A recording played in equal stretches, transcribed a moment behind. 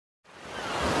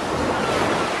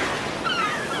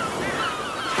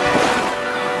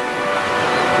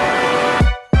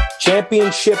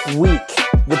Championship week.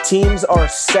 The teams are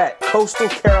set. Coastal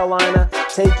Carolina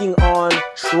taking on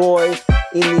Troy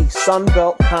in the Sun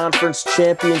Belt Conference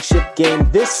Championship game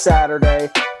this Saturday.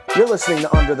 You're listening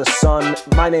to Under the Sun.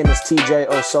 My name is TJ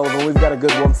O'Sullivan. We've got a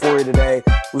good one for you today.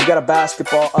 We've got a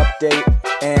basketball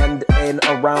update and an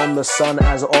Around the Sun,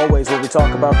 as always, where we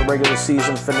talk about the regular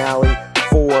season finale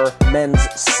for men's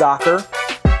soccer.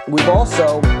 We've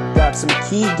also got some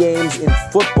key games in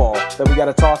football that we got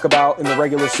to talk about in the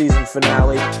regular season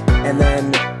finale, and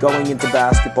then going into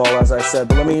basketball, as I said.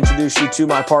 But let me introduce you to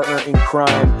my partner in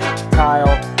crime, Kyle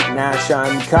Nash.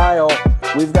 Kyle,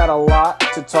 we've got a lot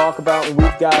to talk about, and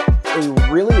we've got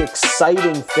a really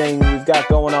exciting thing we've got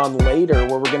going on later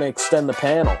where we're going to extend the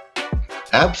panel.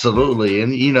 Absolutely.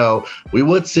 And, we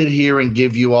would sit here and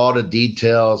give you all the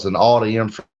details and all the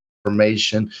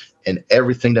information and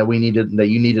everything that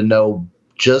you need to know.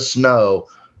 Just know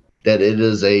that it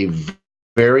is a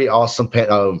very awesome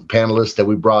panelist that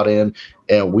we brought in,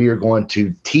 and we are going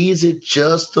to tease it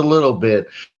just a little bit.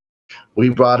 We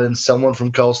brought in someone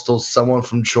from Coastal, someone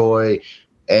from Troy,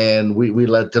 and we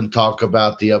let them talk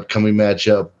about the upcoming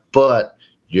matchup. But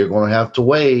you're going to have to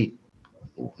wait.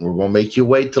 We're going to make you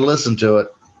wait to listen to it.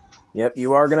 Yep,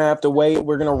 you are going to have to wait.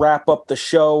 We're going to wrap up the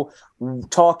show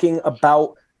talking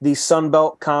about the Sun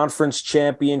Belt Conference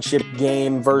Championship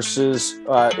game versus,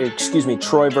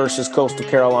 Troy versus Coastal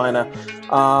Carolina.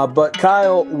 But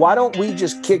Kyle, why don't we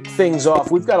just kick things off?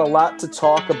 We've got a lot to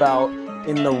talk about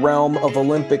in the realm of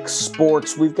Olympic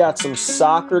sports. We've got some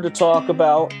soccer to talk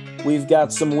about. We've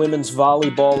got some women's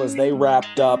volleyball as they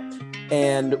wrapped up,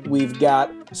 and we've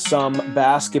got some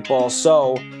basketball.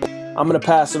 So I'm going to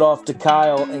pass it off to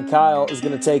Kyle, and Kyle is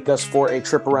going to take us for a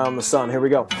trip around the sun. Here we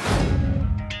go.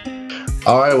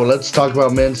 All right, well, let's talk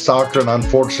about men's soccer, and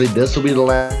unfortunately, this will be the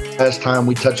last time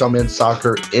we touch on men's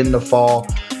soccer in the fall.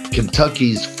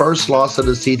 Kentucky's first loss of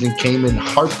the season came in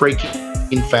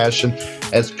heartbreaking fashion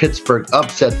as Pittsburgh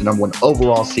upset the number one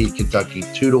overall seed Kentucky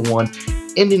 2-1,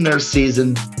 ending their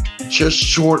season just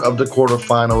short of the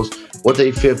quarterfinals with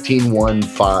a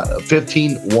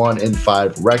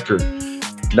 15-1-5 record.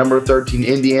 Number 13,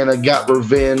 Indiana got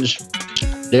revenge.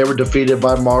 They were defeated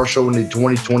by Marshall in the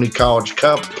 2020 College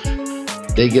Cup.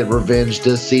 They get revenge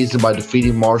this season by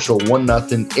defeating Marshall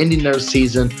 1-0, ending their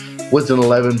season with an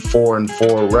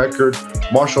 11-4-4 record.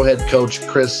 Marshall head coach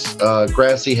Chris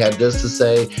Grassi had this to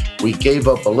say: "We gave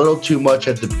up a little too much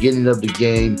at the beginning of the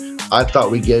game. I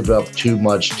thought we gave up too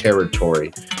much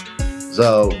territory."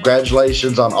 So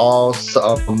congratulations on all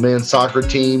men's soccer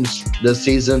teams this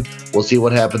season. We'll see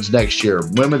what happens next year.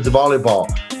 Women's volleyball.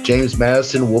 James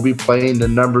Madison will be playing the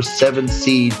number 7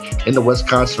 seed in the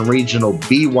Wisconsin Regional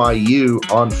BYU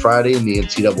on Friday in the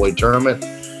NCAA tournament.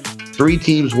 3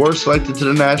 teams were selected to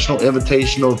the National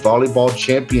Invitational Volleyball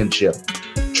Championship.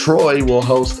 Troy will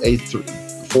host a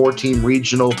 4-team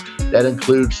regional that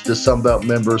includes the Sunbelt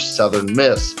members Southern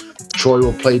Miss. Troy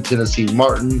will play Tennessee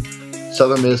Martin.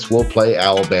 Southern Miss will play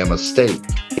Alabama State.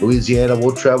 Louisiana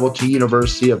will travel to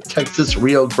University of Texas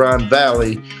Rio Grande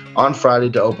Valley on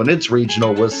Friday to open its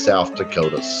regional with South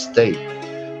Dakota State.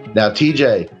 Now,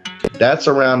 TJ, that's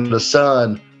Around the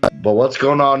Sun, but what's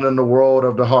going on in the world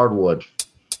of the hardwood?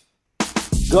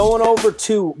 Going over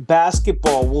to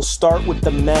basketball, we'll start with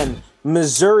the men.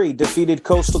 Missouri defeated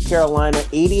Coastal Carolina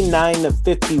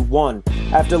 89-51.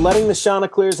 After letting the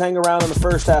Chanticleers hang around in the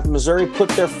first half, Missouri put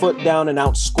their foot down and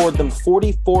outscored them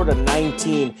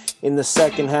 44-19 in the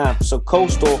second half. So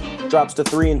Coastal drops to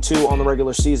 3-2 on the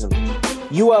regular season.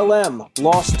 ULM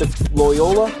lost to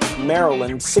Loyola,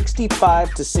 Maryland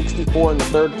 65-64 in the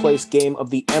third place game of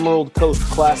the Emerald Coast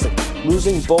Classic,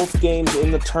 losing both games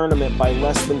in the tournament by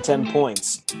less than 10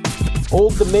 points.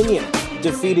 Old Dominion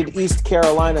defeated East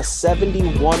Carolina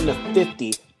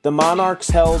 71-50. The Monarchs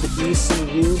held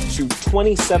ECU to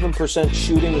 27%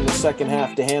 shooting in the second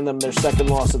half to hand them their second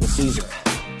loss of the season.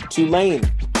 Tulane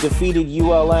defeated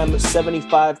ULM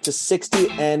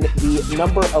 75-60, and the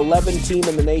number 11 team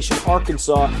in the nation,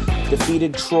 Arkansas,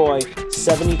 defeated Troy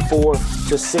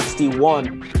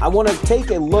 74-61. I want to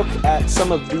take a look at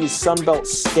some of these Sun Belt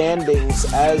standings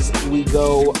as we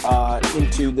go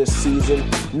into this season.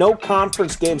 No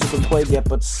conference games have been played yet,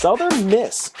 but Southern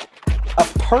Miss, a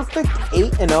perfect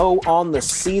 8-0 on the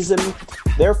season.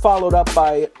 They're followed up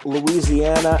by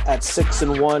Louisiana at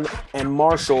 6-1 and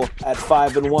Marshall at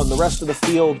 5-1. The rest of the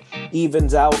field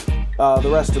evens out the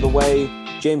rest of the way.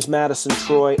 James Madison,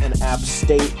 Troy, and App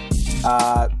State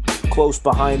close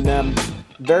behind them.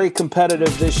 Very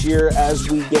competitive this year as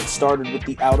we get started with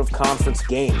the out-of-conference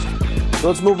games. So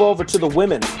let's move over to the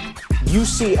women.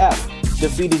 UCF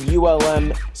defeated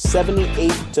ULM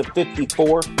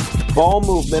 78-54. Ball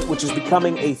movement, which is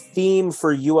becoming a theme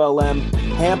for ULM,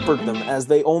 hampered them as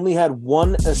they only had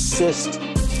 1 assist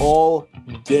all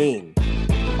game.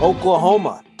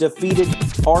 Oklahoma defeated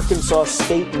Arkansas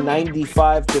State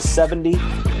 95-70.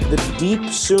 The deep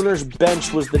Sooners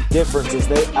bench was the difference as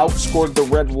they outscored the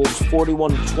Red Wolves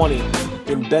 41-20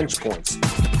 in bench points.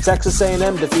 Texas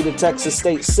A&M defeated Texas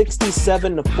State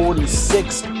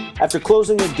 67-46. After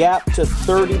closing the gap to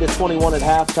 30-21 at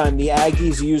halftime, the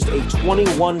Aggies used a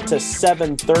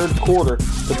 21-7 third quarter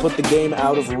to put the game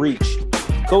out of reach.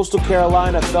 Coastal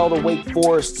Carolina fell to Wake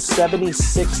Forest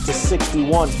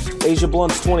 76-61. Asia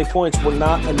Blunt's 20 points were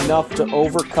not enough to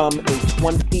overcome a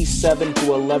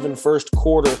 27-11 first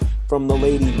quarter from the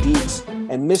Lady Deacs,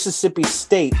 and Mississippi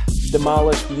State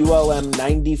demolished ULM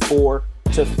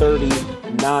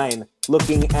 94-39.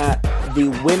 Looking at the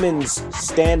women's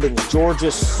standings,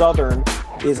 Georgia Southern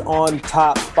is on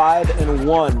top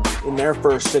 5-1 in their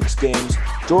first 6 games.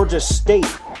 Georgia State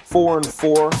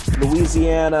 4-4,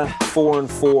 Louisiana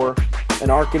 4-4, and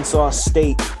Arkansas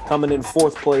State coming in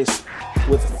 4th place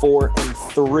with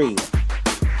 4-3.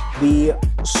 The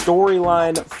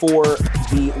storyline for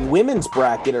the women's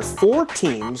bracket are 4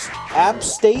 teams: App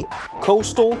State,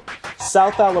 Coastal,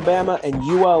 South Alabama, and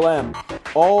ULM,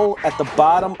 all at the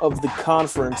bottom of the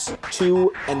conference.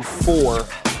 2-4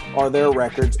 are their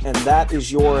records, and that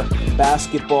is your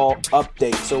basketball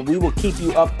update. So we will keep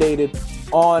you updated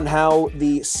on how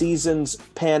the seasons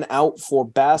pan out for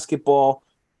basketball.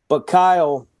 But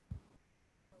Kyle,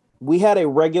 we had a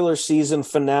regular season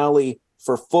finale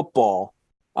for football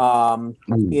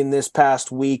in this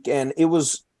past week, and it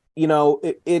was,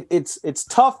 it's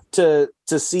tough to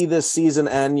see this season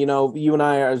end. You and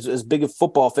I are as big of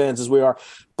football fans as we are,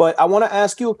 but I want to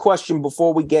ask you a question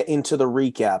before we get into the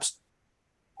recaps.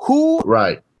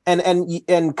 Right.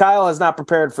 And Kyle has not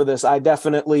prepared for this. I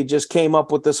definitely just came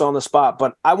up with this on the spot,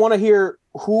 but I want to hear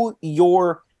who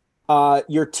your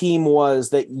team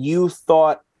was that you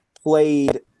thought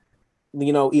played,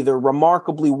 either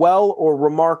remarkably well or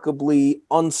remarkably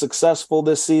unsuccessful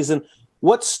this season.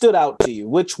 What stood out to you?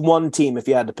 Which one team, if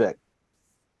you had to pick?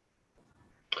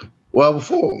 Well,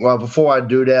 before I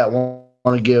do that, I want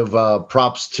to give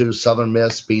props to Southern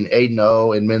Miss being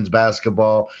 8-0 in men's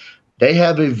basketball. They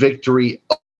have a victory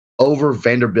over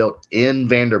Vanderbilt in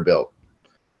Vanderbilt.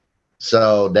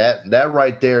 So that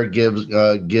right there gives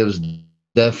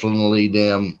definitely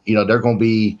them, they're going to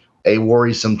be a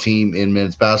worrisome team in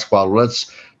men's basketball.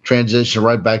 Let's transition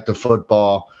right back to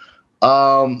football.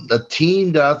 The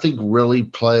team that I think really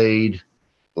played,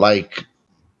 I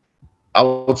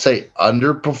would say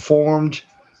underperformed,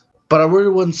 but I really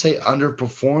wouldn't say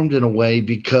underperformed in a way,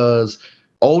 because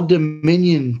Old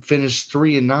Dominion finished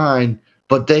 3-9,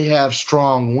 but they have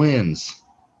strong wins.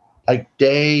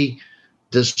 They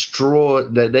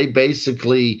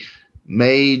basically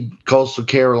made Coastal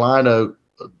Carolina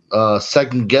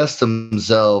second guess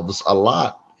themselves a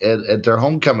lot at their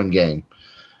homecoming game.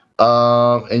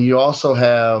 And you also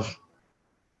have,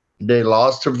 they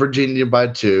lost to Virginia by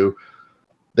 2.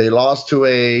 They lost to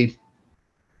a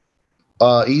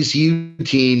ECU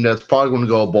team that's probably going to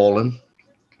go bowling.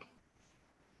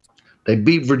 They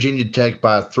beat Virginia Tech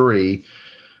by 3.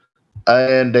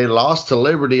 And they lost to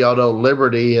Liberty, although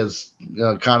Liberty has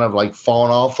kind of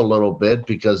fallen off a little bit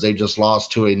because they just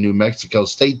lost to a New Mexico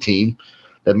State team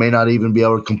that may not even be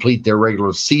able to complete their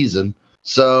regular season.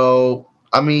 So,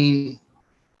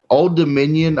 Old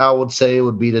Dominion, I would say,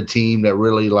 would be the team that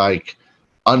really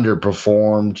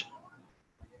underperformed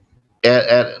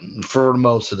for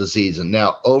most of the season.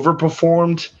 Now,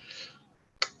 overperformed,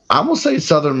 I'm going to say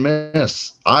Southern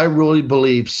Miss. I really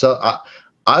believe so.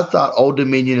 I thought Old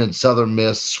Dominion and Southern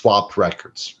Miss swapped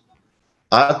records.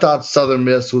 I thought Southern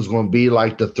Miss was going to be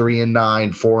like the 3-9,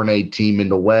 4-8 team in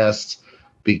the West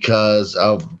because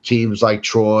of teams like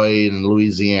Troy and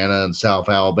Louisiana and South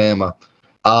Alabama.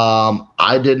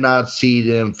 I did not see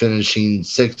them finishing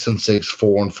 6-6,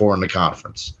 4-4 in the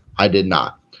conference. I did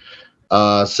not.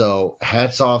 So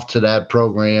hats off to that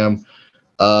program.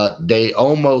 They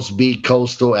almost beat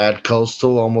Coastal at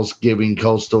Coastal, almost giving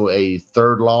Coastal a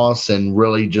third loss and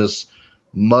really just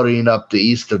muddying up the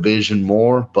East Division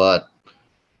more. But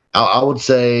I would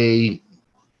say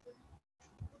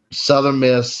Southern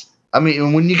Miss.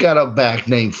 When you got a back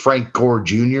named Frank Gore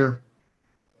Jr.,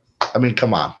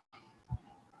 come on.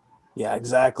 Yeah,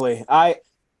 exactly. I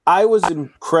was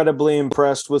incredibly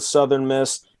impressed with Southern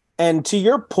Miss. And to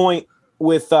your point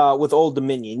with Old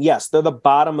Dominion, yes, they're the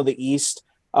bottom of the East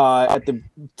at the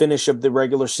finish of the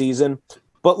regular season.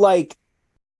 But like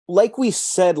we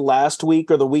said last week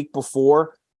or the week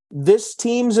before, this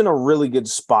team's in a really good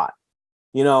spot.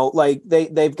 You know, like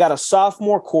they've got a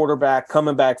sophomore quarterback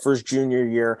coming back for his junior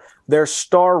year. Their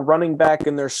star running back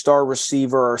and their star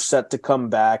receiver are set to come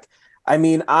back. I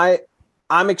mean,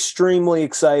 I'm extremely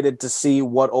excited to see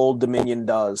what Old Dominion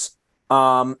does.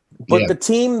 But the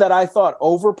team that I thought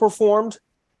overperformed,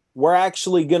 we're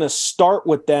actually going to start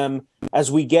with them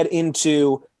as we get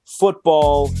into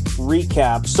football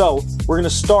recap. So we're going to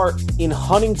start in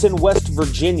Huntington, West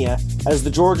Virginia, as the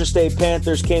Georgia State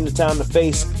Panthers came to town to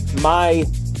face my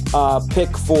pick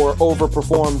for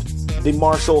overperformed, the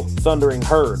Marshall Thundering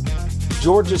Herd.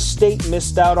 Georgia State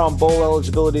missed out on bowl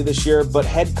eligibility this year, but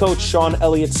head coach Sean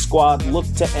Elliott's squad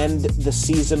looked to end the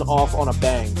season off on a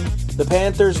bang. The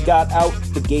Panthers got out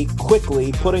the gate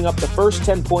quickly, putting up the first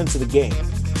 10 points of the game.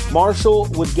 Marshall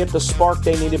would get the spark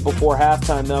they needed before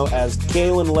halftime, though, as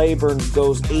Kalen Layburn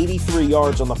goes 83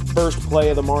 yards on the first play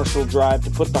of the Marshall drive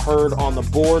to put the Herd on the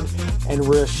board, and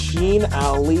Rasheen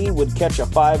Ali would catch a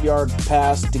 5-yard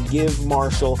pass to give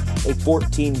Marshall a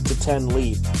 14-10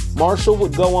 lead. Marshall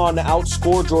would go on to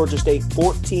outscore Georgia State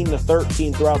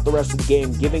 14-13 throughout the rest of the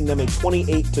game, giving them a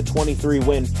 28-23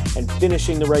 win and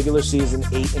finishing the regular season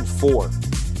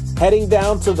 8-4. Heading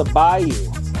down to the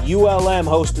Bayou, ULM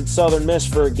hosted Southern Miss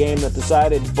for a game that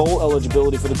decided bowl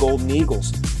eligibility for the Golden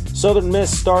Eagles. Southern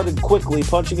Miss started quickly,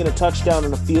 punching in a touchdown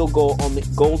and a field goal on the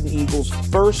Golden Eagles'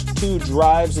 first 2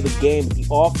 drives of the game, but the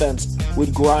offense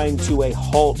would grind to a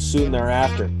halt soon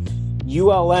thereafter.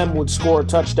 ULM would score a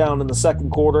touchdown in the second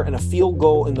quarter and a field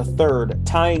goal in the third,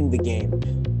 tying the game.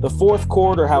 The fourth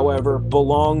quarter, however,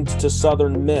 belonged to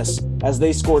Southern Miss, as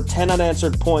they scored 10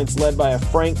 unanswered points led by a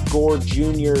Frank Gore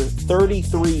Jr.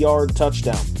 33-yard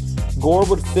touchdown. Gore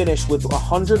would finish with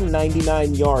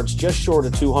 199 yards, just short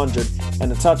of 200,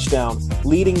 and a touchdown,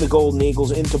 leading the Golden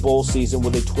Eagles into bowl season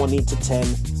with a 20-10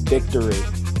 victory.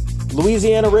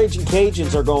 Louisiana Raging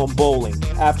Cajuns are going bowling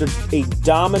after a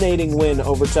dominating win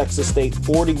over Texas State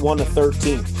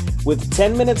 41-13. With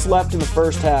 10 minutes left in the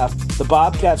first half, the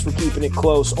Bobcats were keeping it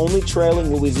close, only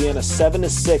trailing Louisiana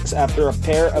 7-6 after a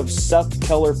pair of Seth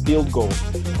Keller field goals.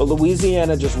 But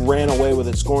Louisiana just ran away with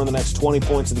it, scoring the next 20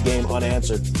 points of the game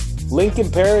unanswered.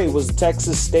 Lincoln Perry was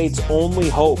Texas State's only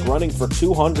hope, running for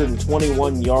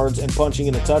 221 yards and punching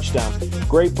in a touchdown.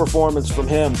 Great performance from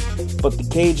him, but the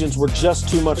Cajuns were just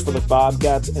too much for the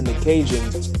Bobcats, and the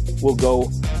Cajuns will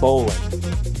go bowling.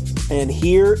 And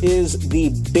here is the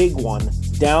big one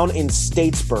down in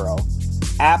Statesboro.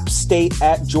 App State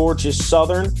at Georgia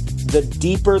Southern, the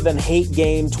deeper-than-hate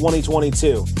game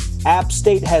 2022. App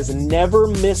State has never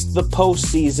missed the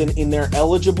postseason in their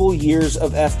eligible years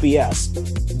of FBS.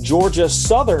 Georgia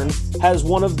Southern has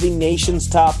one of the nation's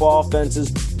top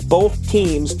offenses, both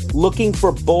teams looking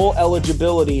for bowl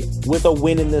eligibility with a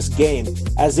win in this game,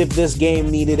 as if this game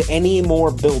needed any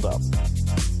more buildup.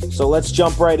 So let's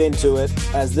jump right into it,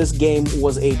 as this game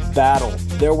was a battle.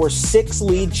 There were 6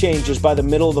 lead changes by the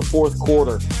middle of the fourth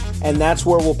quarter, and that's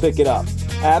where we'll pick it up.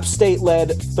 App State led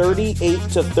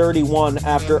 38-31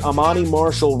 after Amani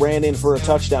Marshall ran in for a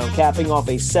touchdown, capping off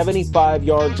a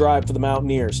 75-yard drive for the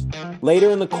Mountaineers. Later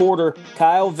in the quarter,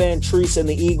 Kyle Van Treese and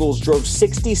the Eagles drove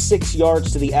 66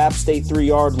 yards to the App State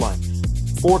 3-yard line.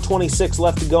 4:26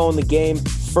 left to go in the game,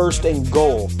 first and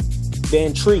goal.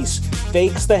 Van Treese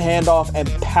fakes the handoff and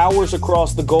powers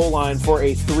across the goal line for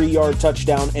a 3-yard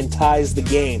touchdown and ties the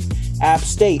game. App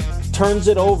State turns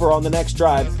it over on the next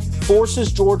drive,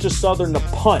 forces Georgia Southern to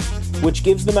punt, which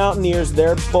gives the Mountaineers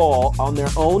their ball on their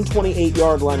own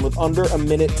 28-yard line with under a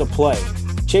minute to play.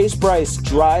 Chase Bryce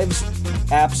drives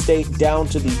App State down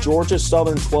to the Georgia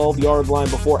Southern 12-yard line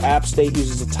before App State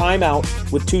uses a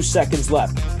timeout with 2 seconds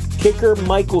left. Kicker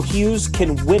Michael Hughes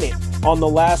can win it on the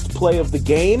last play of the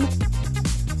game,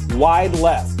 wide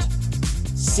left.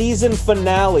 Season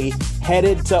finale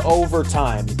headed to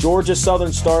overtime. Georgia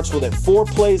Southern starts with it. 4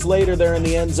 plays later, they're in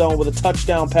the end zone with a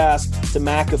touchdown pass to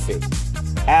McAfee.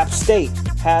 App State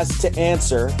has to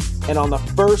answer, and on the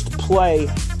first play,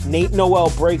 Nate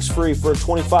Noel breaks free for a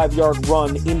 25-yard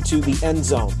run into the end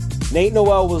zone. Nate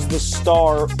Noel was the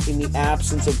star in the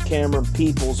absence of Cameron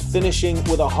Peoples, finishing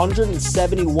with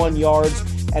 171 yards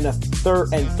and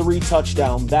 3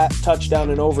 touchdowns, that touchdown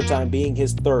in overtime being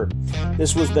his third.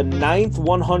 This was the 9th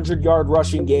 100-yard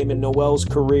rushing game in Noel's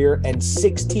career and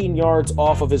 16 yards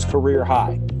off of his career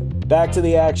high. Back to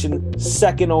the action,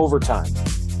 second overtime.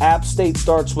 App State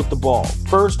starts with the ball.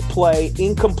 First play,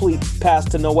 incomplete pass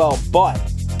to Noel, but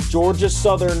Georgia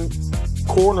Southern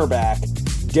cornerback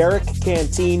Derek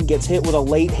Canteen gets hit with a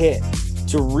late hit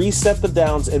to reset the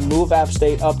downs and move App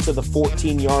State up to the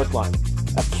 14-yard line.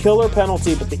 A killer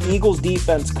penalty, but the Eagles'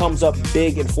 defense comes up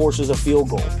big and forces a field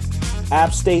goal.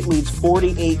 App State leads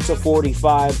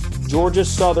 48-45. Georgia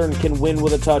Southern can win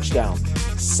with a touchdown.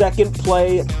 Second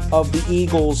play of the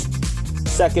Eagles,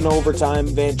 second overtime.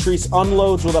 Van Treese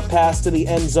unloads with a pass to the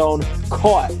end zone,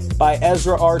 caught by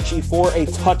Ezra Archie for a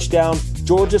touchdown.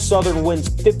 Georgia Southern wins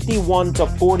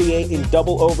 51-48 in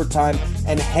double overtime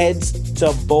and heads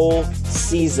to bowl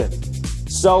season.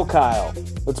 So, Kyle,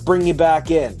 let's bring you back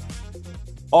in.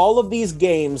 All of these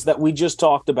games that we just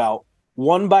talked about,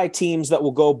 won by teams that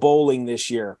will go bowling this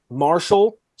year.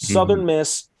 Marshall, Southern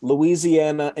Miss,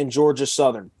 Louisiana, and Georgia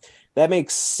Southern. That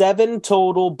makes 7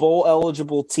 total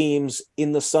bowl-eligible teams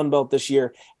in the Sun Belt this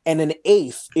year, and an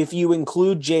 8th if you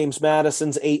include James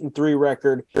Madison's 8-3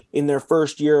 record in their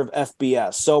first year of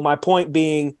FBS. So my point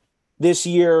being, this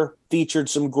year featured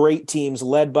some great teams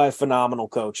led by phenomenal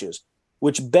coaches,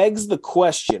 which begs the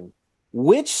question,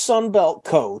 which Sun Belt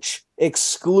coach,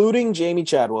 excluding Jamie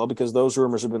Chadwell, because those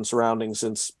rumors have been surrounding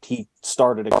since he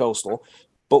started at Coastal,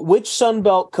 but which Sun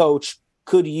Belt coach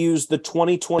could use the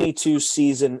 2022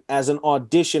 season as an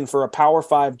audition for a Power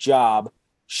 5 job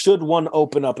should one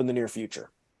open up in the near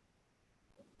future?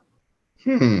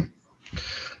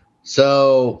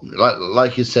 So,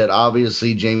 like you said,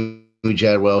 obviously Jamie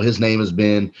Chadwell, his name has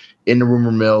been in the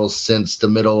rumor mill since the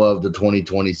middle of the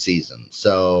 2020 season.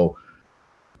 So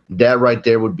that right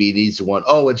there would be the easy one.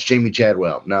 Oh, it's Jamie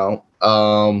Chadwell. No.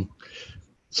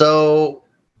 So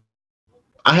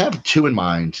I have 2 in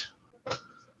mind,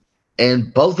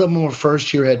 and both of them were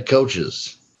first-year head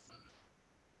coaches.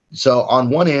 So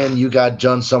on one end, you got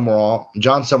John Summerall,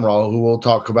 who we'll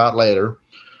talk about later.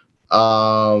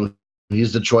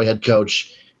 He's the Troy head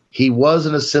coach. He was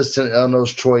an assistant on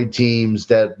those Troy teams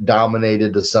that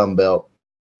dominated the Sun Belt.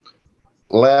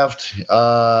 Left.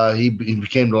 He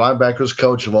became the linebackers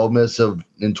coach of Ole Miss in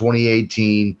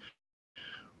 2018.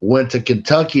 Went to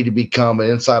Kentucky to become an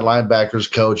inside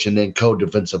linebackers coach and then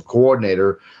co-defensive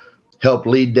coordinator. Helped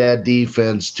lead that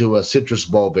defense to a Citrus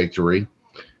Bowl victory.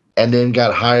 And then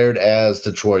got hired as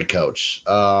the Troy coach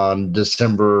on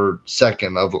December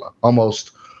 2nd of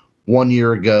almost 1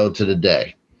 year ago to the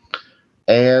day.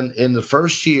 And in the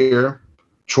first year,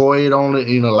 Troy had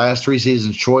only, last 3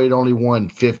 seasons, Troy had only won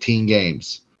 15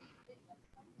 games.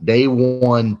 They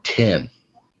won 10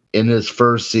 in his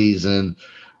first season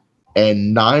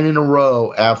and 9 in a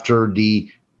row after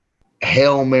the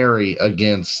Hail Mary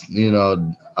against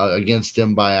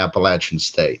them by Appalachian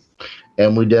State.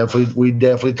 And we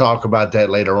definitely talk about that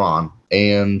later on.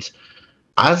 And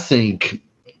I think,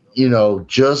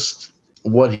 just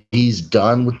what he's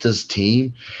done with this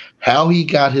team, how he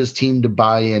got his team to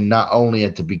buy in not only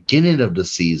at the beginning of the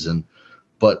season,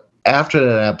 but after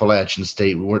that Appalachian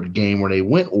State game where they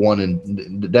went 1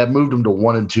 and that moved them to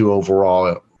 1-2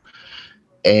 overall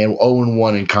and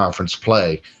 0-1 in conference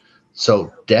play.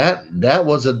 So that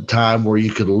was a time where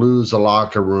you could lose a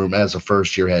locker room as a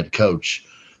first-year head coach.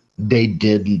 They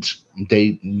didn't.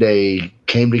 They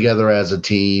came together as a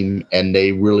team, and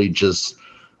they really just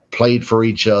played for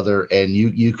each other, and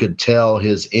you could tell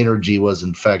his energy was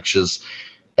infectious.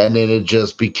 And then it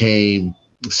just became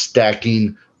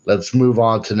stacking. Let's move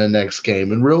on to the next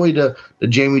game. And really the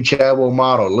Jamie Chadwell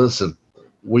model, listen,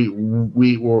 we're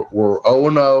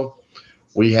 0-0.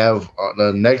 We have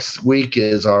the next week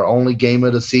is our only game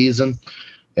of the season.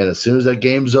 And as soon as that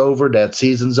game's over, that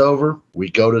season's over, we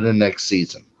go to the next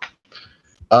season.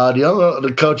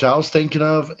 The coach I was thinking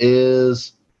of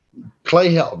is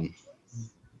Clay Helton.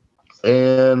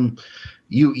 And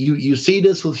you see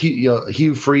this with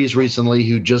Hugh Freeze recently,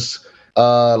 who just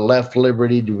left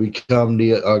Liberty to become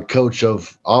the coach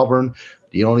of Auburn.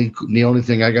 The only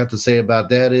thing I got to say about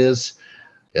that is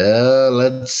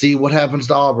let's see what happens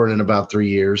to Auburn in about 3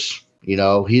 years.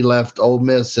 He left Ole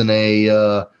Miss in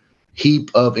a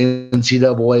heap of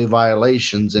NCAA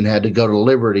violations and had to go to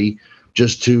Liberty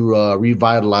just to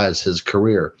revitalize his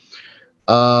career.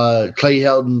 Clay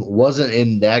Helton wasn't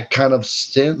in that kind of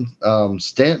stint.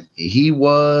 He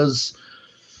wasn't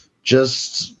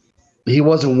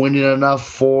winning enough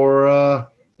for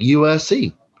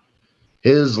USC.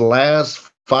 His last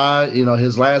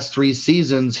 3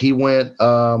 seasons, he went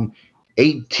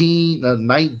 18,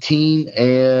 19,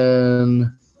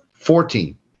 and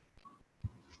 14.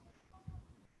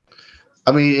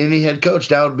 I mean, any head coach,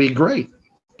 that would be great.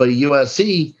 But at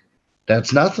USC,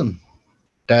 that's nothing.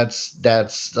 That's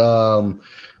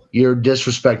you're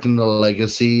disrespecting the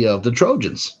legacy of the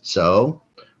Trojans. So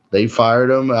they fired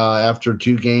him after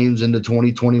 2 games in the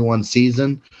 2021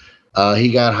 season.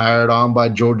 He got hired on by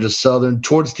Georgia Southern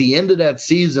towards the end of that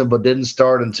season, but didn't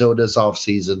start until this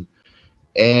offseason.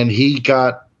 And he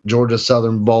got Georgia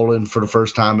Southern bowling for the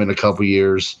first time in a couple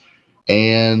years.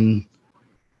 And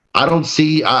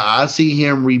I see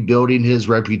him rebuilding his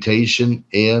reputation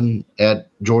at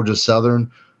Georgia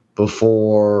Southern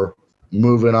before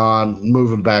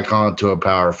moving back on to a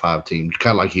Power 5 team,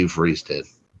 kind of like Hugh Freeze did.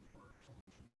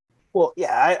 Well,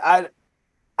 yeah,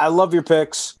 I love your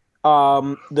picks.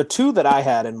 The two that I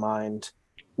had in mind,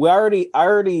 I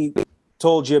already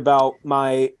told you about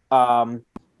my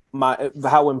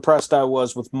how impressed I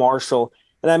was with Marshall,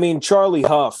 and I mean Charlie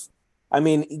Huff. I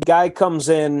mean, guy comes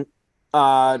in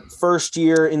first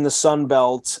year in the Sun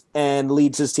Belt and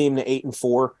leads his team to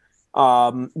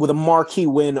 8-4 with a marquee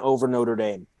win over Notre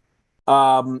Dame.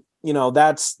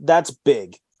 That's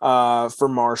big for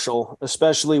Marshall,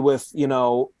 especially with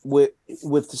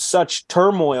such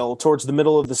turmoil towards the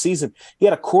middle of the season. He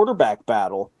had a quarterback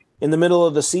battle in the middle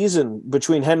of the season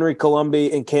between Henry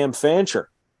Colombi and Cam Fancher.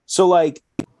 So, like,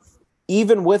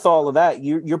 even with all of that,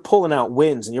 you're pulling out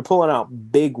wins, and you're pulling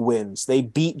out big wins. They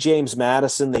beat James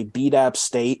Madison. They beat App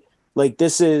State. Like,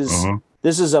 this is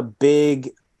a big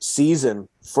season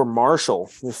for Marshall.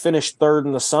 They finished third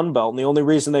in the Sun Belt, and the only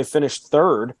reason they finished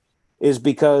third is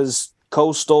because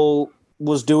Coastal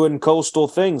was doing Coastal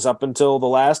things up until the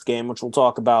last game, which we'll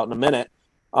talk about in a minute.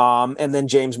 And then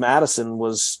James Madison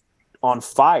was on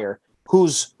fire.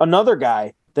 Who's another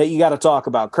guy that you got to talk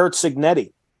about? Kurt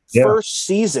Signetti. Yeah. First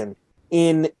season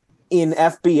in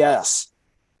FBS,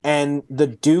 and the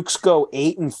Dukes go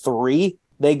 8-3.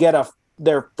 They get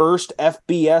their first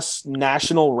FBS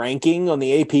national ranking on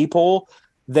the AP poll.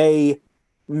 They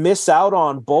miss out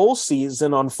on bowl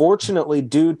season, unfortunately,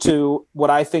 due to what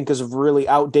I think is a really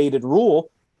outdated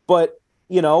rule. But,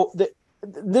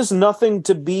 there's nothing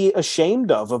to be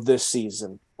ashamed of this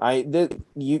season.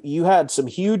 You had some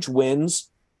huge wins.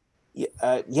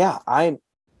 I'm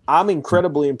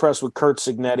incredibly impressed with Kurt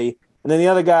Signetti. And then the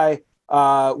other guy,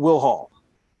 Will Hall.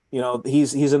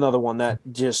 He's another one that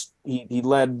just he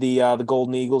led the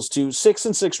Golden Eagles to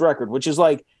 6-6 record, which is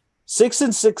like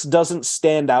 6-6 doesn't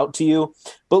stand out to you,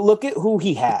 but look at who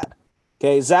he had.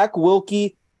 Okay, Zach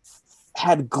Wilkie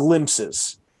had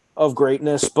glimpses of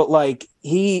greatness, but like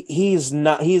he's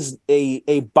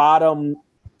a bottom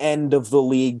end of the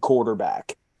league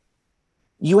quarterback.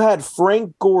 You had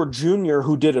Frank Gore Jr.,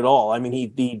 who did it all. I mean,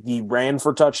 he ran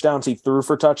for touchdowns, he threw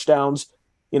for touchdowns.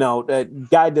 That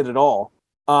guy did it all.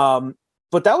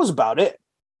 But that was about it.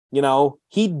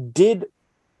 He did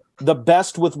the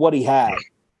best with what he had.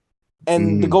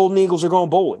 And the Golden Eagles are going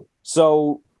bowling.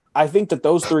 So I think that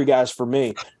those three guys for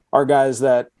me are guys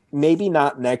that maybe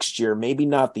not next year, maybe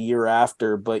not the year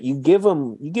after, but you give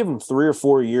them 3 or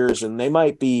 4 years and they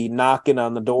might be knocking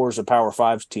on the doors of Power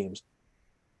 5 teams.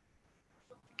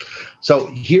 So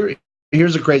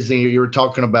here's a crazy thing. You were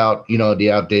talking about,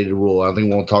 the outdated rule. I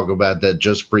think we'll talk about that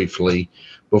just briefly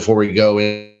before we go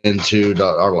into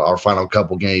our final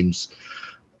couple games.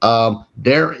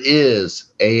 There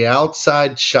is a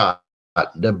outside shot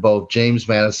that both James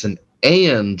Madison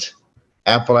and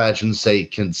Appalachian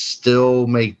State can still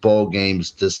make bowl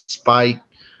games despite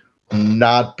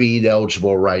not being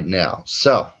eligible right now.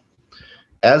 So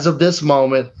as of this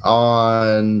moment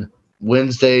on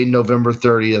Wednesday, November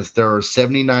 30th, there are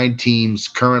 79 teams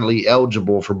currently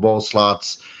eligible for bowl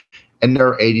slots, and there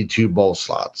are 82 bowl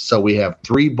slots. So we have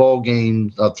 3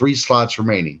 slots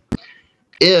remaining.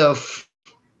 If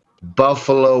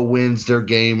Buffalo wins their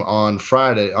game on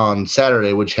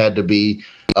Saturday, which had to be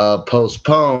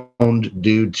postponed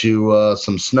due to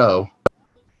some snow,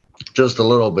 just a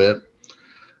little bit,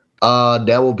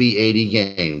 that will be 80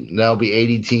 games. That will be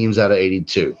 80 teams out of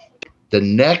 82.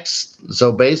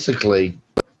 So basically,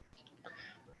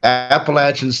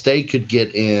 Appalachian State could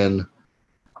get in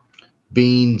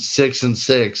being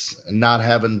 6-6 and not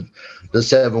having the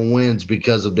 7 wins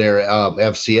because of their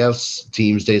FCS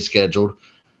teams they scheduled.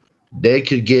 They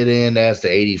could get in as the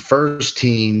 81st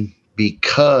team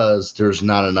because there's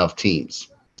not enough teams.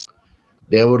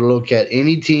 They would look at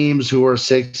any teams who are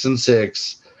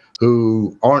 6-6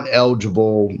 who aren't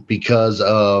eligible because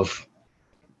of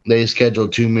they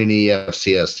scheduled too many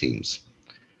FCS teams.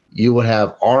 You would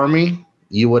have Army.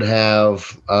 You would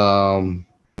have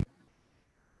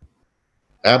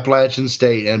Appalachian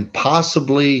State and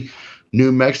possibly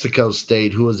New Mexico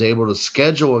State, who was able to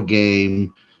schedule a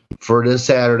game for this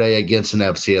Saturday against an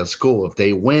FCS school. If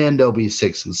they win, they'll be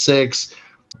 6-6.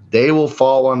 They will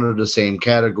fall under the same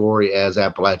category as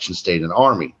Appalachian State and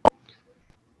Army.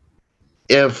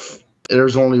 If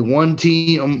there's only one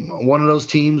team, one of those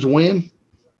teams win,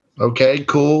 okay,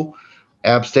 cool.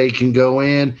 App State can go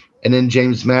in, and then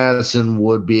James Madison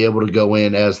would be able to go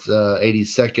in as the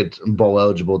 82nd bowl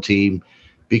eligible team,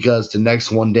 because the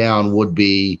next one down would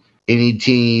be any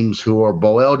teams who are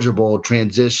bowl eligible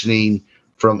transitioning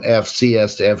from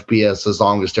FCS to FBS as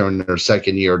long as they're in their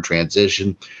second year of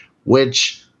transition,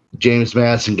 which James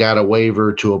Madison got a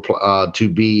waiver to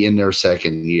be in their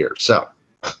second year. So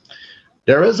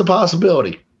there is a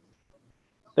possibility.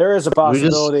 There is a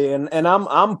possibility, and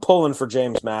I'm pulling for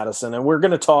James Madison, and we're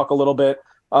going to talk a little bit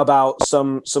about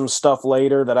some stuff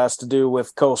later that has to do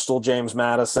with Coastal James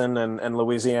Madison and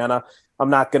Louisiana. I'm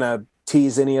not going to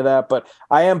tease any of that, but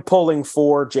I am pulling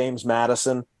for James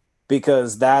Madison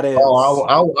because that is.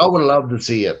 Oh, I would love to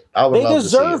see it. They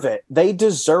deserve it. They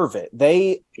deserve it.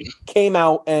 They came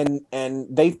out and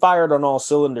they fired on all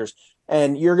cylinders.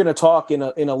 And you're going to talk in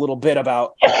a little bit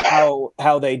about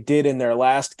how they did in their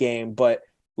last game, but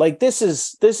like this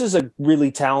is a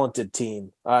really talented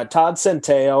team. Todd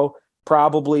Centeio,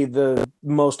 probably the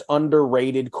most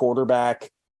underrated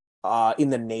quarterback in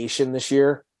the nation this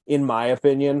year, in my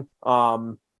opinion.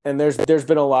 And there's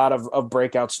been a lot of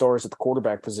breakout stories at the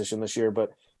quarterback position this year,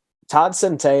 but Todd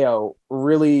Centeio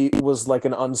really was like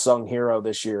an unsung hero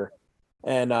this year.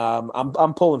 And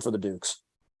I'm pulling for the Dukes.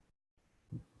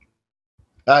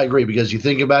 I agree, because you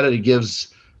think about it, it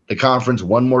gives the conference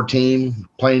one more team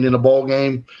playing in a bowl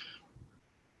game.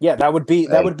 Yeah, that would be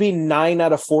 9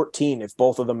 out of 14 if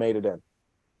both of them made it in.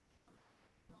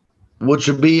 Which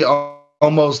would be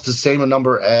almost the same a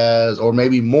number as, or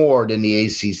maybe more than the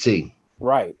ACC.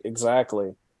 Right,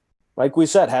 exactly. Like we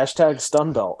said, hashtag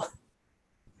Stunbelt.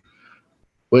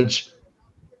 Which,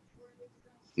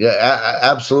 yeah,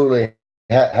 absolutely.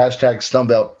 Hashtag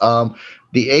Stunbelt.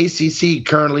 The ACC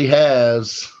currently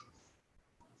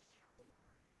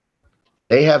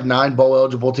they have 9 bowl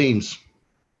eligible teams.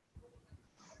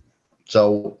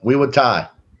 So we would tie.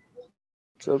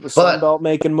 So the Stunbelt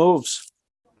making moves.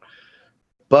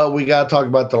 But we got to talk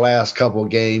about the last couple of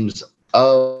games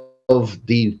of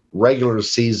the regular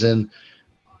season,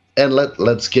 and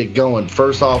let's get going.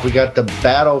 First off, we got the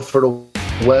battle for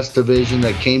the West Division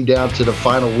that came down to the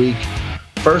final week.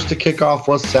 First to kick off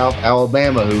was South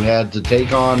Alabama, who had to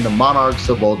take on the Monarchs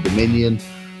of Old Dominion.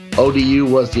 ODU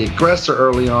was the aggressor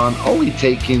early on, only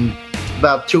taking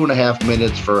about 2.5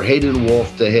 minutes for Hayden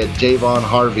Wolf to hit Javon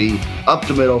Harvey up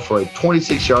the middle for a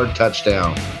 26-yard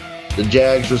touchdown. The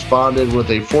Jags responded with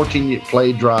a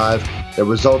 14-play drive that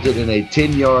resulted in a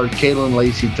 10-yard Kalen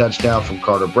Lacey touchdown from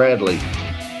Carter Bradley.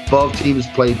 Both teams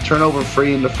played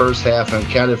turnover-free in the first half and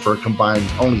accounted for a combined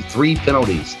only 3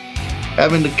 penalties.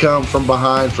 Having to come from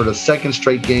behind for the second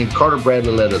straight game, Carter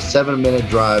Bradley led a 7-minute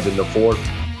drive in the fourth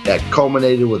that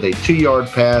culminated with a 2-yard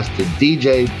pass to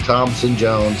DJ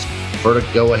Thompson-Jones for the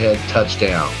go-ahead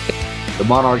touchdown. The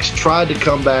Monarchs tried to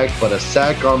come back, but a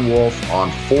sack on Wolf on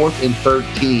 4th and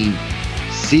 13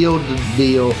 sealed the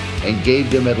deal and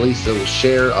gave them at least a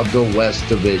share of the West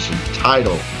Division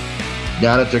title.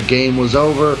 Now that their game was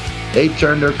over, they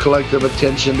turned their collective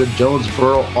attention to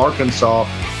Jonesboro, Arkansas,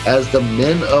 as the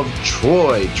men of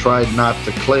Troy tried not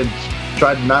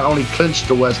only clinch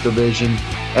the West Division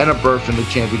and a berth in the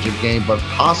championship game, but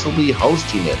possibly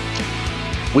hosting it.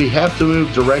 We have to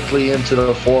move directly into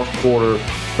the fourth quarter,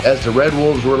 as the Red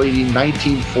Wolves were leading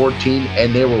 19-14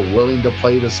 and they were willing to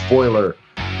play the spoiler.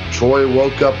 Troy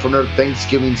woke up from their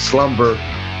Thanksgiving slumber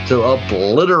to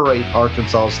obliterate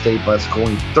Arkansas State by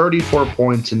scoring 34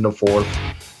 points in the fourth.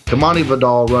 Kamani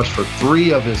Vidal rushed for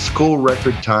 3 of his school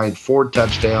record-tying 4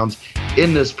 touchdowns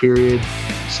in this period,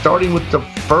 starting with the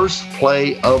first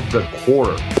play of the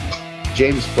quarter.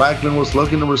 James Blackman was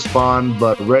looking to respond,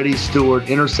 but Reddy Stewart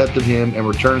intercepted him and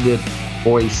returned it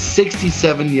for a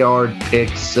 67-yard pick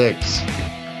six.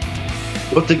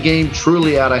 With the game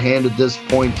truly out of hand at this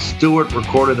point, Stewart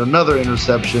recorded another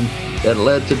interception that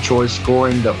led to Troy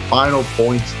scoring the final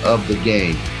points of the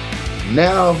game.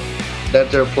 Now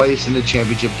that their place in the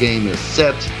championship game is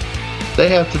set, they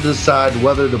have to decide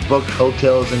whether to book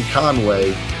hotels in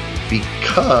Conway,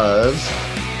 because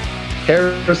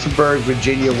Harrisonburg,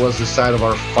 Virginia was the site of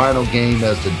our final game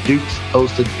as the Dukes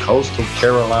hosted Coastal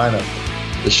Carolina.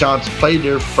 The Chants played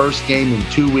their first game in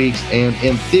 2 weeks and,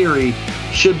 in theory,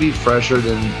 should be fresher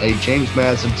than a James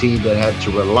Madison team that had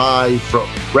to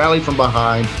rally from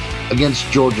behind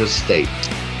against Georgia State.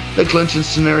 The clinching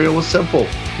scenario was simple: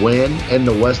 win, and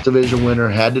the West Division winner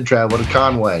had to travel to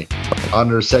Conway. On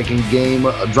their second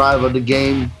drive of the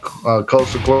game,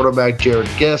 Coastal quarterback Jared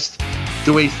Guest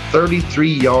threw a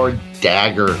 33-yard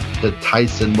dagger to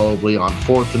Tyson Mobley on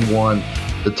 4th and 1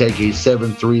 to take a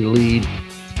 7-3 lead.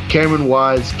 Cameron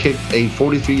Wise kicked a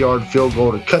 43-yard field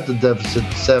goal to cut the deficit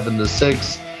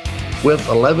 7-6 with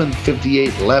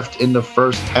 11:58 left in the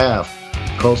first half.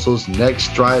 Coastal's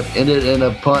next drive ended in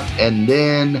a punt, and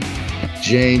then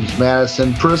James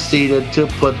Madison proceeded to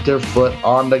put their foot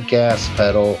on the gas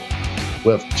pedal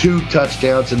with 2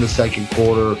 touchdowns in the second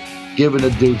quarter, giving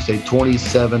the Dukes a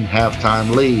 27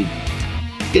 halftime lead.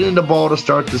 Getting the ball to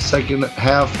start the second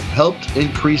half helped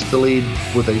increase the lead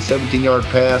with a 17-yard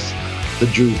pass to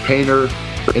Drew Painter.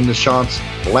 In the Chants'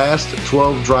 last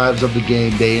 12 drives of the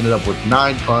game, they ended up with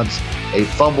 9 punts, a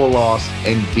fumble loss,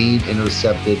 and being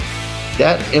intercepted.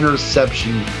 That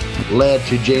interception led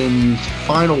to JMU's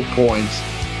final points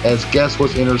as Guest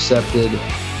was intercepted,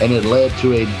 and it led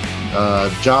to a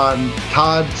Todd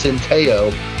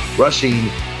Centeo rushing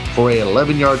for an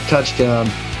 11-yard touchdown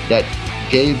that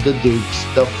gave the Dukes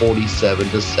the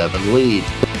 47-7 lead.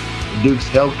 The Dukes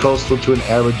held Coastal to an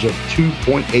average of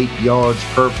 2.8 yards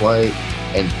per play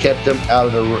and kept them out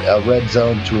of the red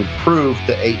zone to improve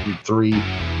to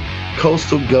 8-3.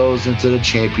 Coastal goes into the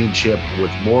championship with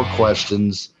more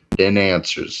questions than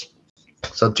answers.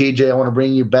 So, TJ, I want to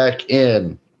bring you back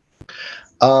in.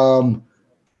 I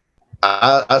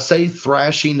say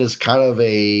thrashing is kind of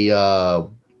a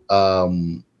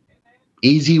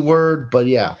easy word, but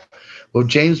yeah. With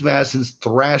James Madison's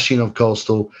thrashing of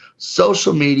Coastal,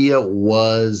 social media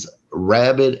was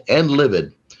rabid and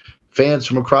livid. Fans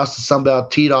from across the Sun Belt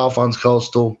teed off on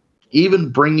Coastal, even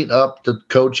bringing up the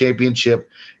co-championship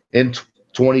in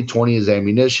 2020 as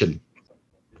ammunition.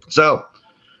 So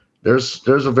there's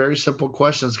a very simple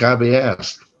question that's got to be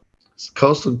asked. Is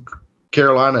Coastal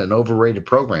Carolina an overrated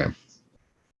program?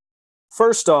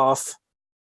 First off,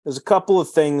 there's a couple of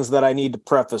things that I need to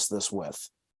preface this with.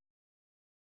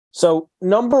 So,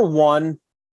 number one,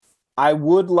 I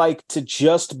would like to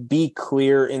just be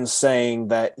clear in saying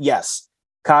that, yes,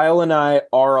 Kyle and I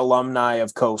are alumni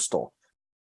of Coastal.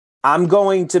 I'm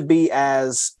going to be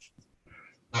as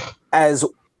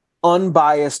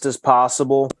unbiased as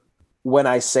possible when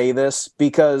I say this,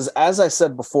 because as I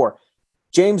said before,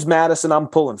 James Madison, I'm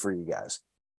pulling for you guys.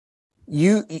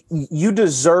 You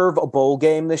deserve a bowl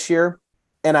game this year,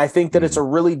 and I think that it's a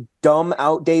really dumb,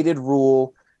 outdated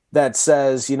rule that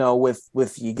says,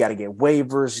 with you got to get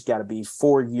waivers, you got to be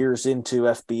 4 years into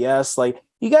FBS. Like,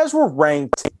 you guys were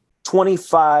ranked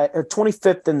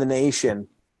 25th in the nation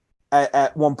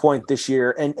at one point this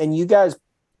year, and you guys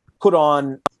put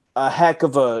on a heck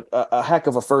of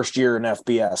a first year in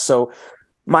FBS. So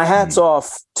my hat's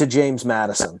off to James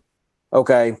Madison.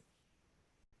 Okay.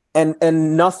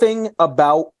 And nothing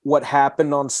about what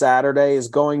happened on Saturday is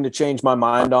going to change my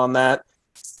mind on that.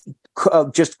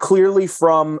 Just clearly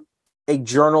from a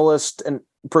journalist and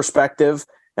perspective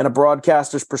and a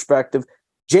broadcaster's perspective,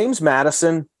 James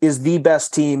Madison is the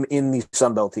best team in the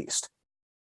Sun Belt East.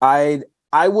 I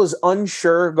was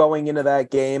unsure going into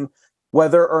that game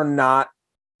whether or not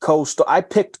Coastal. I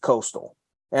picked Coastal,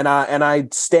 and I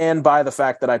stand by the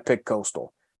fact that I picked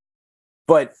Coastal.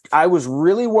 But I was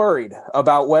really worried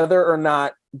about whether or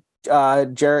not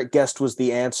Jarrett Guest was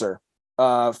the answer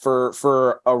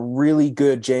for a really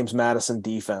good James Madison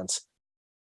defense.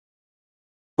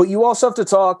 But you also have to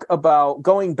talk about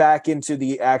going back into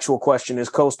the actual question, is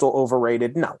Coastal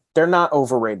overrated? No, they're not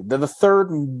overrated. They're the third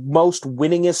most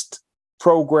winningest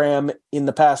program in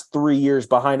the past 3 years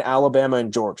behind Alabama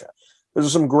and Georgia. Those are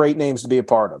some great names to be a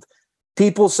part of.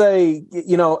 People say,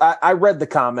 I read the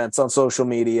comments on social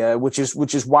media, which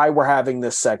is why we're having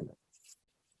this segment.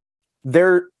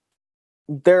 There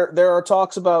are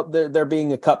talks about there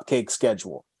being a cupcake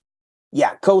schedule.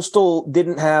 Yeah, Coastal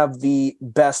didn't have the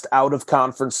best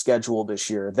out-of-conference schedule this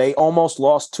year. They almost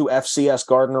lost to FCS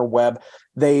Gardner-Webb.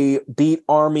 They beat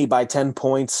Army by 10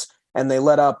 points, and they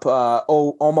let up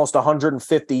almost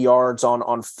 150 yards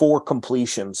on 4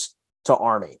 completions to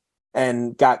Army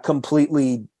and got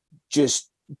completely just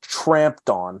tramped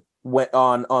on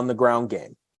the ground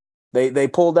game. They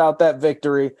pulled out that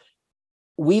victory.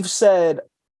 We've said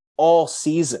all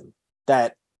season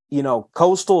that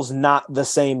Coastal's not the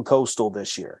same Coastal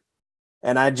this year.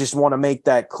 And I just want to make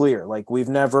that clear. Like, we've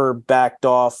never backed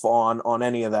off on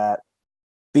any of that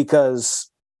because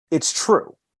it's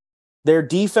true. Their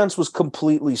defense was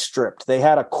completely stripped. They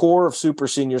had a core of super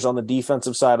seniors on the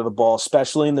defensive side of the ball,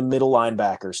 especially in the middle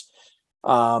linebackers,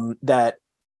 that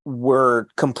were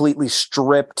completely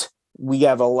stripped. We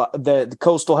have the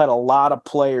Coastal had a lot of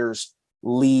players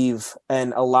leave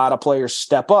and a lot of players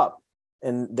step up.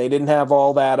 And they didn't have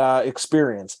all that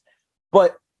experience.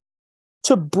 But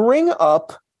to bring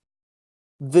up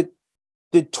the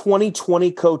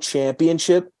 2020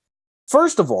 co-championship,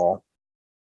 first of all,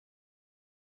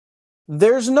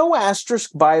 there's no asterisk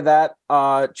by that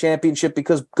championship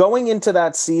because going into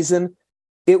that season,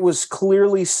 it was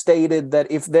clearly stated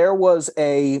that if there was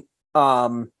a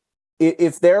COVID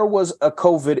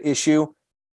issue,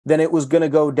 then it was going to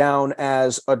go down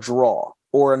as a draw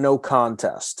or a no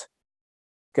contest.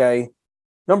 Okay.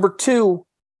 Number 2,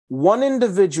 one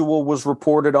individual was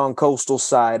reported on Coastal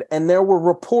side, and there were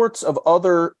reports of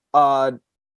other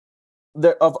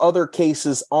of other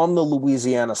cases on the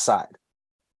Louisiana side.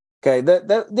 Okay,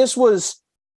 this was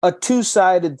a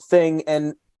two-sided thing,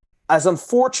 and as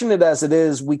unfortunate as it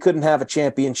is, we couldn't have a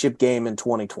championship game in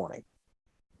 2020.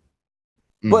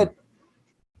 But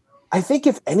I think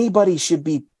if anybody should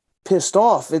be pissed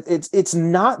off, it's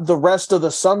not the rest of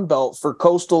the Sun Belt for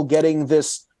Coastal getting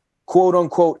this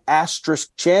quote-unquote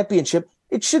asterisk championship.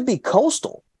 It should be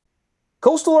Coastal.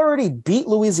 Coastal already beat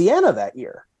Louisiana that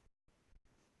year.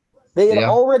 They had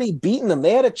already beaten them.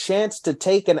 They had a chance to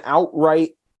take an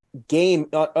outright game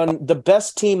on the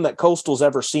best team that Coastal's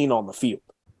ever seen on the field.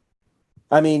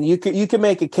 I mean, you could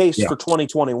make a case for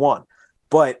 2021,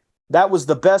 but that was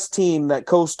the best team that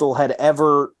Coastal had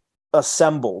ever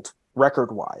assembled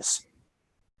record-wise.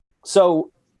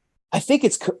 So I think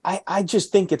I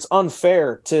just think it's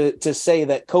unfair to say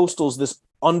that Coastal's this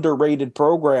underrated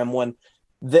program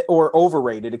or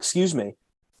overrated, excuse me,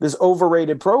 this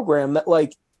overrated program that,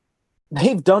 like,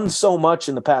 they've done so much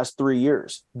in the past 3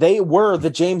 years. They were the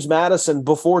James Madison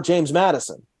before James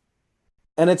Madison.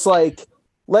 And it's like,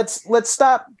 let's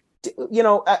stop,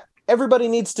 everybody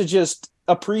needs to just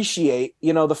appreciate,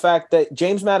 the fact that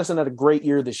James Madison had a great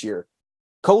year this year.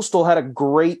 Coastal had a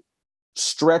great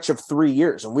stretch of 3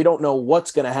 years, and we don't know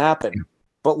what's going to happen.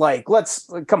 But, like,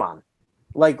 come on.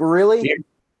 Like, really?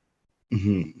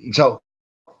 Mm-hmm. So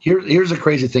here's the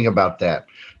crazy thing about that.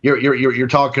 You're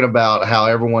talking about how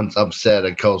everyone's upset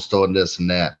at Coastal and this and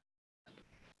that.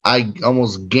 I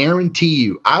almost guarantee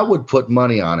you, I would put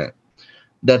money on it,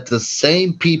 that the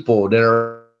same people that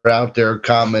are out there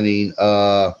commenting,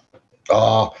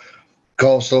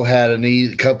 Coastal had an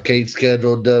easy cupcake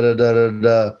schedule,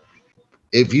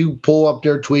 if you pull up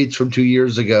their tweets from 2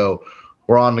 years ago,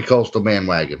 we're on the Coastal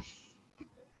bandwagon.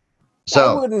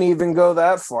 So I wouldn't even go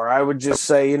that far. I would just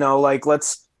say,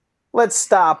 let's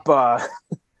stop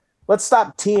let's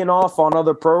stop teeing off on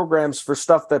other programs for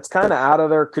stuff that's kind of out of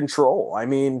their control. I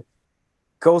mean,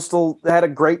 Coastal had a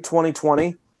great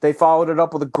 2020. They followed it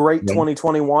up with a great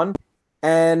 2021,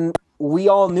 and we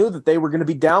all knew that they were going to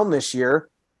be down this year.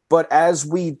 But as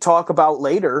we talk about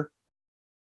later,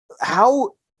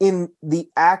 how in the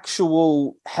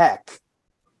actual heck,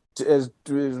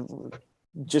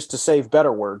 just to save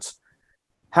better words,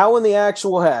 how in the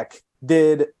actual heck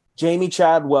did Jamie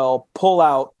Chadwell pull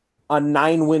out a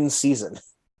 9-win season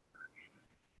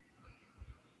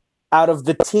out of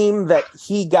the team that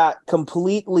he got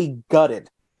completely gutted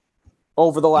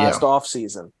over the last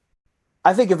offseason?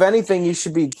 I think, if anything, you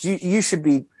should be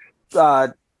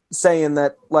saying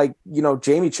that, like,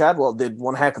 Jamie Chadwell did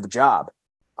one heck of a job.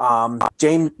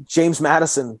 James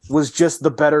Madison was just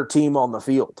the better team on the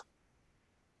field.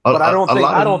 But I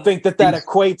don't think that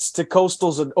equates to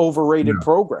Coastal's an overrated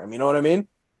program. You know what I mean?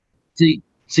 See,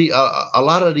 a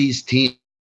lot of these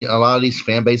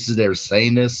fan bases that are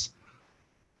saying this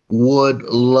would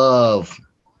love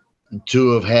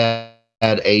to have had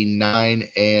a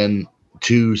 9-2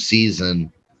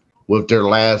 season with their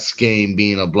last game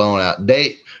being a blowout.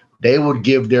 They would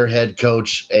give their head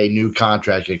coach a new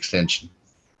contract extension.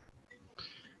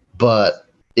 But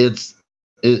it's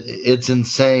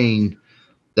insane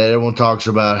that everyone talks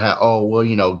about how,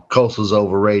 Coastal's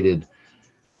overrated.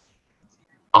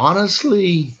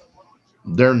 Honestly,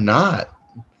 they're not.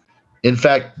 In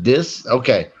fact,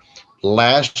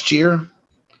 last year,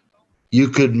 you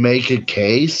could make a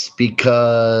case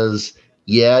because,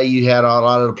 you had a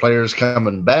lot of the players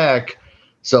coming back,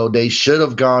 so they should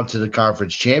have gone to the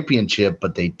conference championship,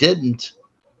 but they didn't.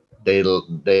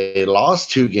 They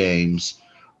lost 2 games.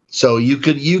 So you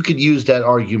could use that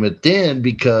argument then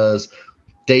because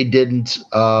they didn't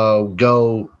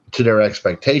go to their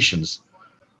expectations.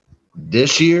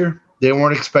 This year, they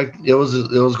weren't expecting. It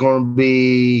was going to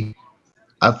be,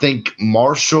 I think,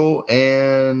 Marshall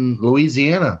and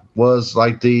Louisiana was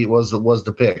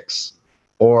the picks,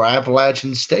 or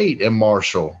Appalachian State and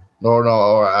Marshall,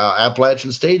 or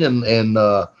Appalachian State and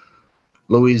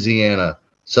Louisiana.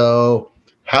 So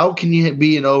how can you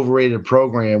be an overrated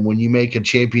program when you make a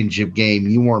championship game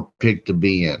you weren't picked to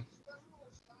be in?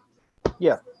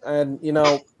 Yeah, and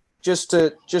just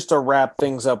to wrap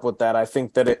things up with that, I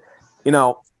think that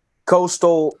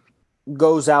Coastal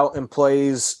goes out and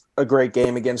plays a great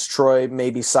game against Troy,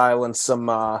 maybe silence some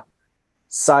of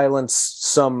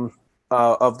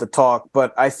the talk,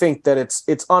 but I think that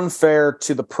it's unfair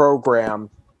to the program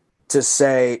to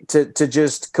say to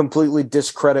just completely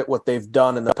discredit what they've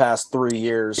done in the past 3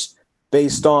 years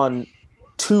based on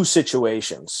 2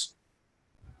 situations.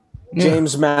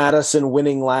 James Madison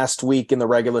winning last week in the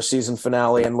regular season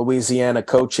finale and Louisiana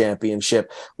co-championship,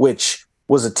 which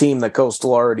was a team that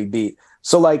Coastal already beat.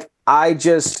 So, like, I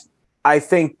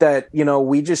think that,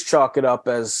 we just chalk it up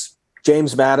as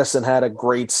James Madison had a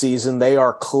great season. They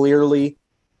are clearly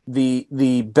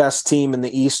the best team in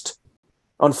the East,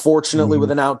 unfortunately,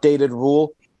 with an outdated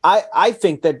rule. I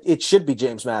think that it should be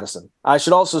James Madison. I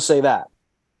should also say that.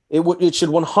 It should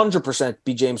 100%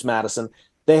 be James Madison.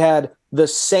 They had the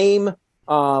same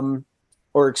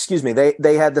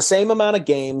they had the same amount of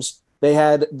games. They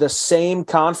had the same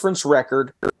conference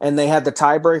record, and they had the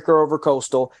tiebreaker over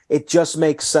Coastal. It just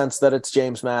makes sense that it's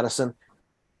James Madison.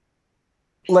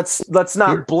 Let's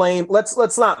not blame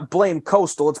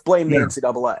Coastal. Let's blame the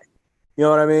NCAA. You know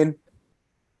what I mean?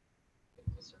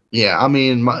 Yeah, I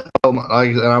mean, I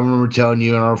remember telling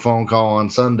you in our phone call on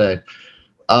Sunday.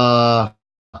 You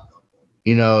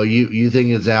think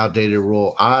it's an outdated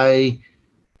rule. I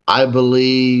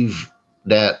believe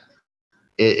that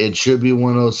it should be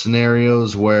one of those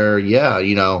scenarios where, you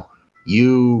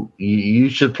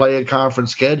should play a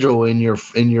conference schedule in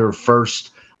your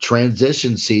first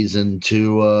transition season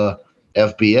to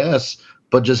FBS,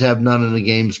 but just have none of the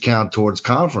games count towards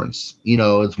conference.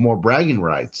 It's more bragging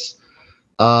rights.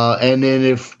 And then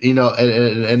if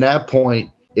at that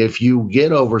point, if you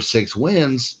get over 6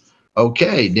 wins,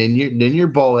 okay, then you're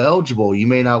bowl eligible. You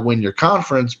may not win your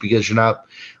conference because you're not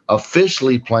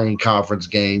officially playing conference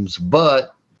games,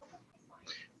 but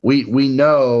we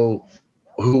know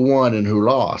who won and who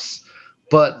lost.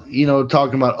 But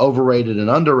talking about overrated and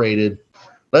underrated,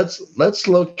 let's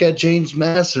look at James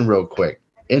Madison real quick.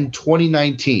 In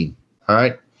 2019, all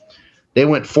right, they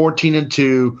went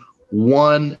 14-2,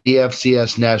 won the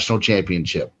FCS national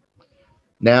championship.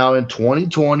 Now in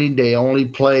 2020, they only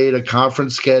played a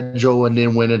conference schedule and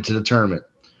then went into the tournament.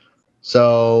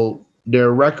 So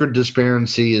their record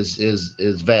disparity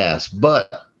is vast,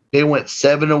 but they went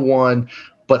 7-1,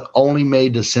 but only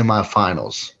made the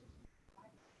semifinals.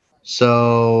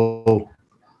 So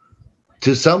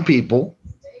to some people,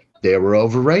 they were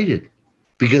overrated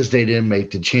because they didn't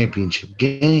make the championship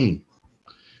game.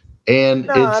 And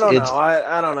I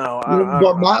don't know.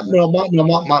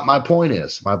 My point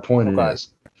is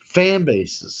fan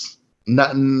bases. And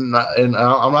I'm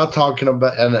not talking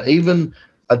about and even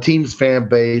a team's fan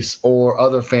base or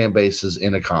other fan bases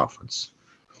in a conference.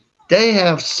 They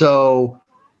have so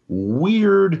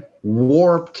weird,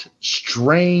 warped,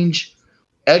 strange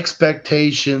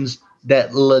expectations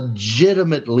that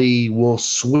legitimately will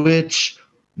switch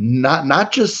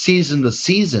not just season to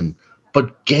season,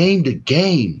 but game to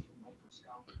game.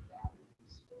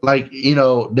 Like,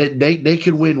 they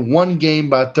could win one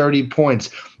game by 30 points.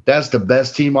 That's the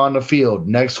best team on the field.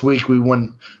 Next week we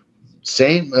won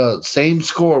same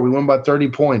score. We won by 30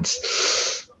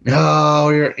 points.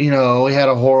 No, we had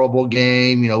a horrible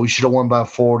game. We should have won by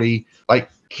 40. Like,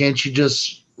 can't you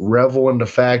just revel in the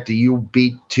fact that you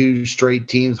beat 2 straight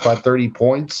teams by 30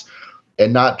 points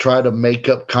and not try to make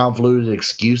up convoluted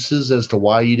excuses as to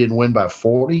why you didn't win by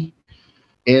 40?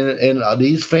 And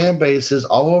these fan bases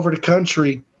all over the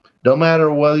country, no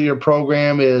matter whether your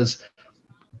program is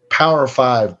Power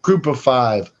 5, Group of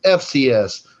 5,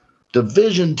 FCS,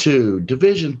 Division 2,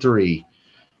 Division 3,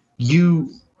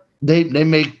 they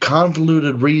make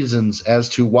convoluted reasons as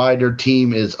to why their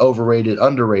team is overrated,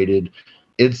 underrated,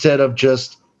 instead of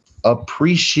just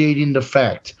appreciating the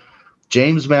fact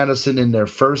James Madison in their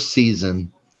first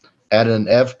season at an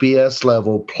FBS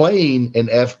level, playing an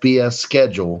FBS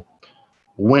schedule,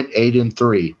 went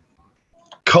 8-3.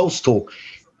 Coastal,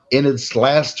 in its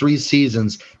last 3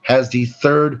 seasons, has the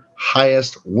 3rd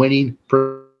highest winning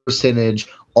percentage,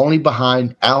 only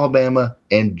behind Alabama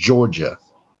and Georgia.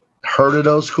 Heard of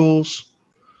those schools?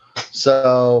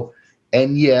 So,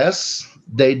 and yes,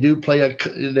 they do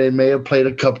they may have played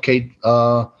a cupcake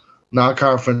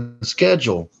non-conference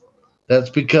schedule. That's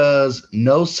because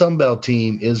no Sunbelt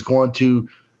team is going to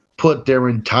put their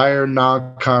entire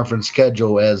non-conference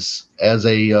schedule as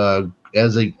a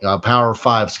Power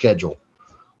 5 schedule,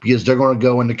 because they're going to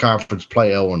go into conference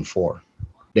play 0-4.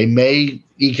 They may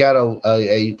eke out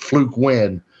a fluke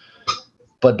win,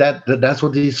 but that's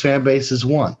what these fan bases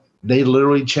want. They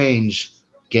literally change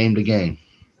game to game,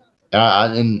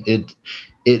 and it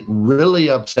really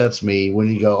upsets me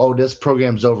when you go, "Oh, this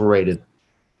program's overrated."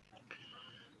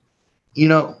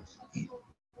 Me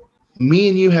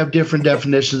and you have different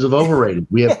definitions of overrated.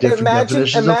 We have different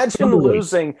definitions of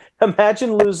underrated.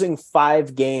 Imagine losing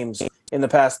 5 games in the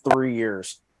past 3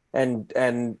 years,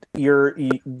 and you're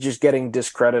just getting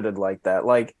discredited like that.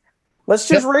 Like, let's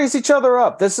just raise each other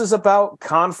up. This is about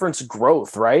conference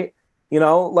growth, right?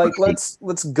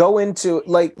 Let's go into,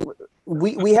 like,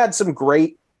 we had some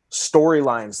great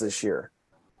storylines this year.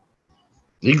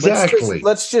 Exactly.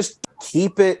 Let's just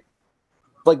keep it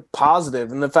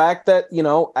positive. And the fact that,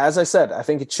 as I said, I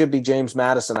think it should be James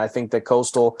Madison. I think that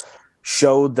Coastal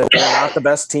showed that they're not the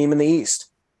best team in the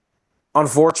East.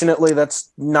 Unfortunately,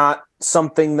 that's not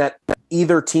something that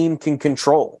either team can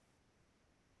control.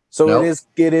 So Nope.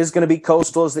 it is going to be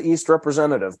Coastal as the East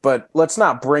representative, but let's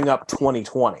not bring up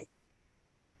 2020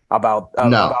 about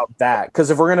that, because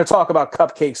if we're going to talk about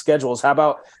cupcake schedules, how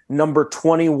about number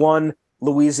 21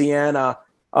 Louisiana,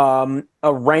 a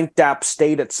ranked App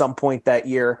State at some point that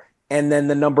year, and then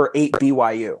the number 8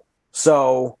 BYU.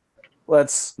 So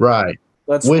let's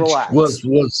which relax.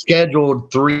 was scheduled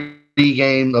 3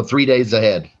 days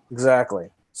ahead. Exactly.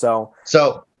 So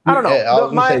I don't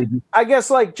know. I guess,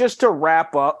 like, just to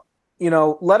wrap up,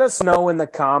 let us know in the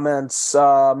comments,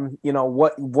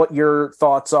 what your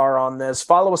thoughts are on this.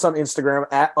 Follow us on Instagram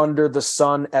at Under the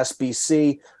Sun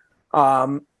SBC.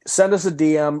 Send us a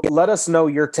DM. Let us know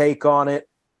your take on it.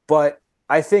 But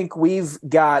I think we've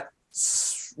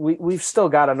still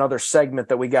got another segment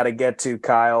that we got to get to,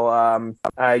 Kyle.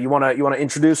 You wanna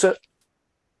introduce it?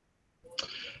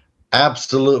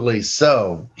 Absolutely.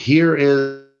 So here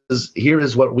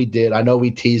is what we did. I know we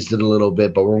teased it a little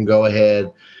bit, but we're gonna go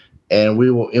ahead and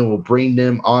we'll bring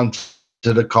them on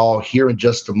to the call here in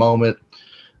just a moment.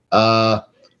 A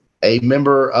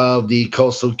member of the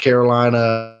Coastal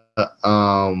Carolina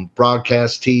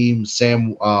broadcast team,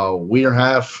 Sam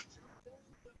Weiderhaft.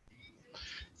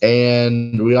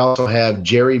 And we also have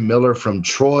Jerry Miller from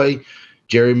Troy.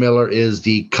 Jerry Miller is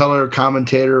the color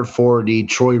commentator for the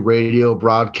Troy radio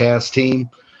broadcast team.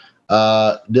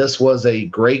 This was a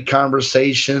great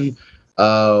conversation.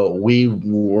 We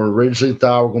were originally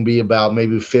thought we were going to be about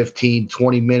maybe 15,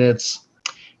 20 minutes.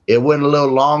 It went a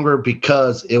little longer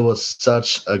because it was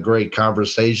such a great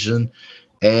conversation.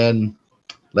 And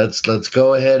let's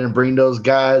go ahead and bring those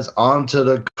guys onto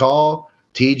the call.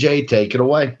 TJ, take it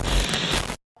away.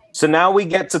 So now we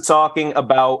get to talking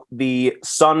about the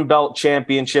Sun Belt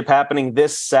Championship happening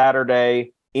this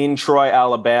Saturday in Troy,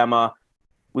 Alabama.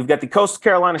 We've got the Coastal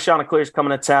Carolina Chanticleers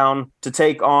coming to town to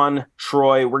take on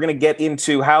Troy. We're going to get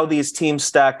into how these teams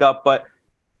stack up, but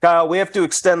Kyle, we have to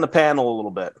extend the panel a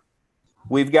little bit.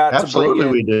 We've got Absolutely,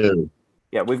 we do.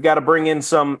 Yeah, we've got to bring in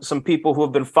some people who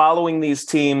have been following these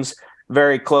teams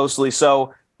very closely.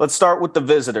 So let's start with the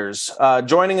visitors.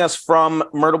 Joining us from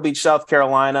Myrtle Beach, South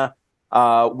Carolina,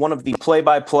 one of the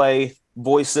play-by-play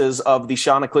voices of the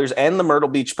Chanticleers and the Myrtle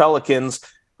Beach Pelicans,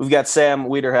 we've got Sam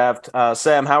Weiderhaft.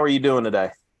 Sam, how are you doing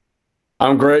today?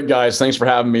 I'm great, guys. Thanks for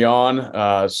having me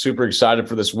on. Super excited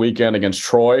for this weekend against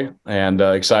Troy, and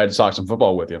excited to talk some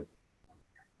football with you.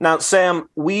 Now, Sam,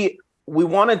 we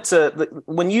wanted to,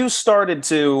 when you started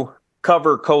to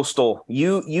cover Coastal,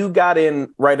 you got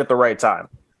in right at the right time.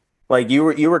 Like, you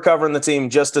were covering the team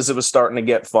just as it was starting to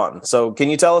get fun. So can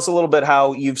you tell us a little bit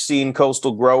how you've seen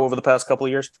Coastal grow over the past couple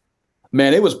of years?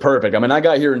 Man, it was perfect. I mean, I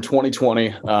got here in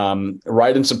 2020,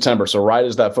 right in September, so right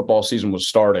as that football season was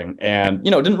starting. And,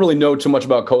 didn't really know too much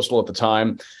about Coastal at the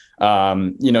time.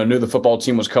 Knew the football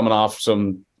team was coming off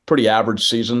some pretty average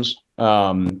seasons.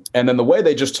 And then the way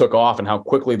they just took off and how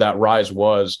quickly that rise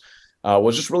was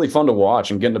just really fun to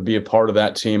watch, and getting to be a part of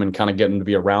that team and kind of getting to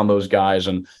be around those guys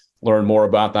and learn more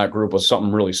about that group was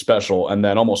something really special. And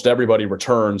then almost everybody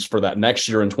returns for that next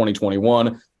year in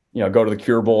 2021, go to the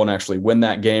Cure Bowl and actually win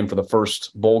that game for the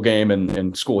first bowl game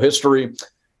in school history.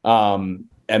 And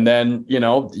then,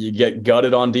 you get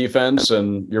gutted on defense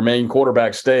and your main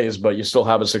quarterback stays, but you still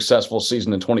have a successful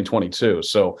season in 2022.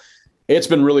 So it's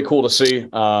been really cool to see.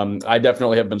 I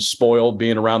definitely have been spoiled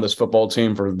being around this football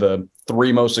team for the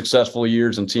 3 most successful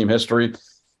years in team history.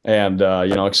 And,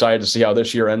 excited to see how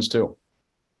this year ends too.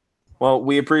 Well,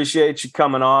 we appreciate you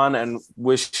coming on and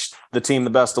wish the team the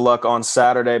best of luck on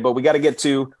Saturday. But we got to get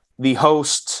to the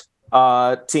host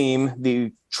team,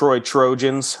 the Troy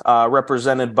Trojans,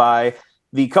 represented by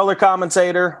the color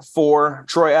commentator for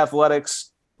Troy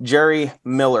Athletics, Jerry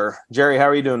Miller. Jerry, how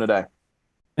are you doing today?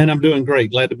 And I'm doing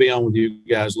great. Glad to be on with you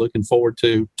guys. Looking forward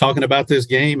to talking about this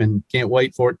game and can't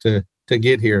wait for it to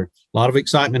get here. A lot of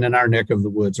excitement in our neck of the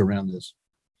woods around this.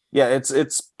 Yeah,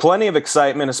 it's plenty of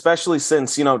excitement, especially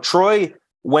since, Troy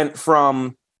went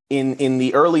from in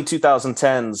the early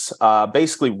 2010s,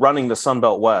 basically running the Sun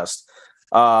Belt West,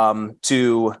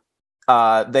 to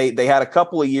they had a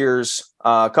couple of years,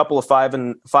 a couple of 5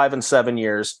 and 7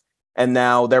 years, and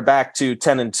now they're back to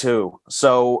 10-2.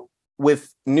 So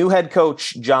with new head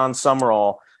coach John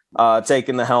Summerall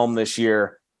taking the helm this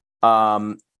year,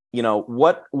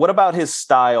 what about his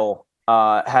style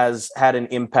has had an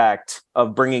impact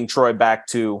of bringing Troy back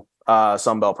to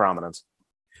Sun Belt prominence?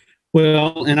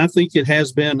 Well, and I think it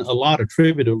has been a lot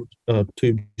attributed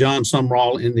to John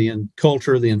Summerall in the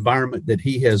culture, the environment that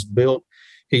he has built.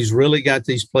 He's really got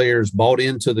these players bought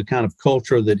into the kind of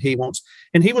culture that he wants.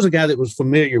 And he was a guy that was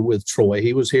familiar with Troy.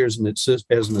 He was here as an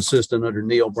assistant under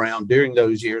Neil Brown during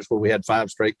those years where we had 5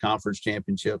 straight conference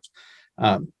championships.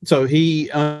 So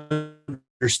he understood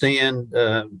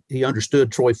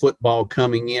Troy football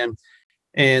coming in.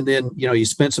 And then, he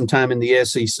spent some time in the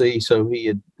SEC. So he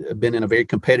had been in a very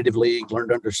competitive league,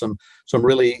 learned under some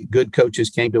really good coaches,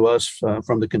 came to us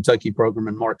from the Kentucky program,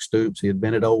 and Mark Stoops. He had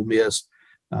been at Ole Miss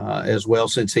as well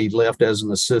since he left as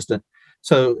an assistant.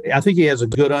 So I think he has a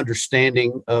good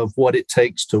understanding of what it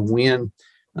takes to win.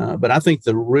 But I think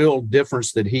the real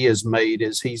difference that he has made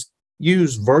is he's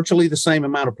used virtually the same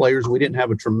amount of players. We didn't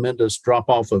have a tremendous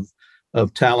drop-off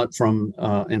of talent from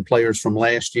and players from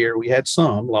last year. We had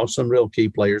lost some real key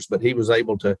players, but he was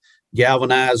able to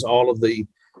galvanize all of the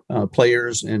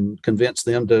players and convince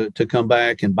them to come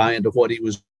back and buy into what he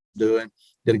was doing.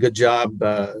 Did a good job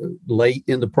late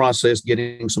in the process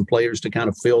getting some players to kind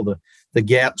of fill the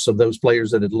gaps of those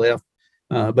players that had left.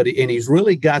 But he's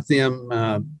really got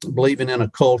them believing in a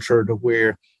culture to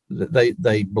where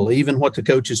they believe in what the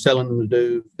coach is telling them to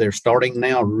do. They're starting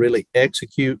now to really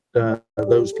execute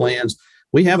those plans.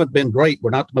 We haven't been great. We're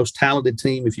not the most talented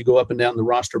team if you go up and down the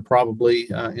roster probably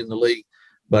in the league,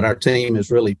 but our team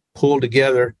is really pulled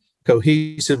together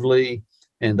cohesively,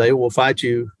 and they will fight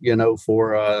you,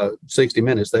 for 60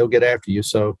 minutes. They'll get after you.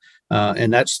 So,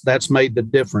 and that's made the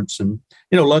difference. And,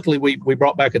 luckily we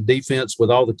brought back a defense with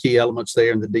all the key elements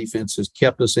there, and the defense has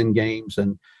kept us in games.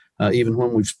 And even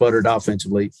when we've sputtered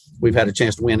offensively, we've had a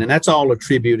chance to win. And that's all a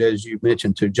tribute, as you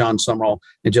mentioned, to John Summerall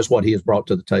and just what he has brought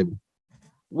to the table.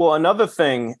 Well, another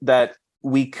thing that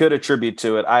we could attribute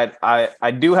to it,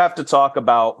 I do have to talk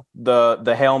about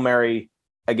the Hail Mary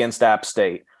against App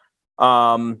State.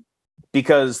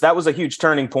 Because that was a huge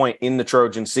turning point in the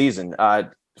Trojan season.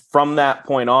 From that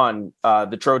point on,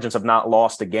 the Trojans have not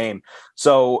lost a game.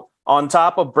 So on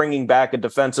top of bringing back a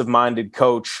defensive-minded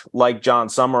coach like John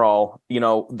Summerall,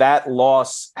 that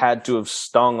loss had to have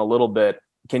stung a little bit.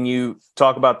 Can you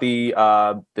talk about the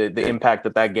impact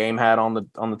that game had on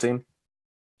the team?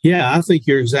 Yeah, I think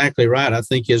you're exactly right. I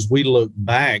think as we look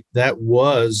back, that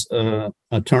was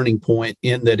a turning point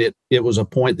in that it was a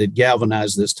point that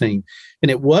galvanized this team.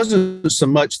 And it wasn't so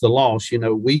much the loss.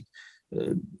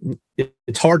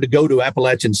 It's hard to go to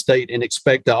Appalachian State and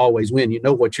expect to always win. You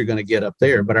know what you're going to get up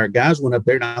there. But our guys went up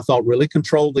there and I thought really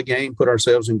controlled the game, put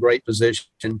ourselves in great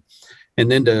position, and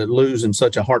then to lose in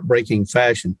such a heartbreaking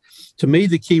fashion. To me,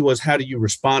 the key was how do you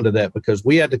respond to that? Because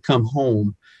we had to come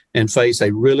home and face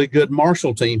a really good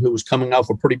Marshall team who was coming off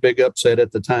a pretty big upset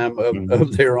at the time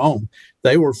of their own.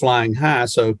 They were flying high.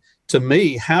 So to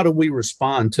me, how do we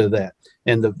respond to that?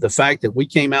 And the fact that we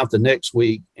came out the next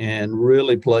week and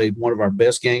really played one of our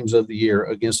best games of the year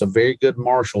against a very good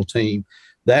Marshall team,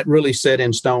 that really set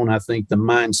in stone, I think, the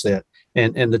mindset.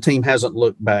 And the team hasn't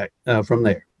looked back from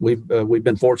there. We've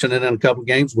been fortunate in a couple of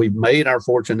games. We've made our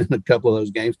fortune in a couple of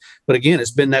those games. But again,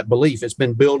 it's been that belief. It's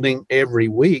been building every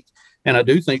week. And I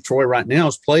do think Troy right now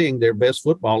is playing their best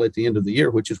football at the end of the year,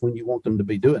 which is when you want them to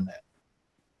be doing that.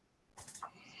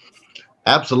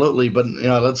 Absolutely. But,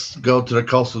 let's go to the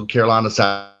Coastal Carolina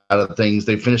side of things.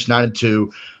 They finished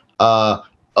 9-2.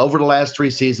 Over the last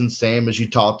 3 seasons, Sam, as you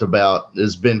talked about,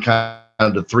 has been kind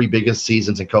of the 3 biggest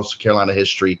seasons in Coastal Carolina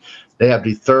history. They have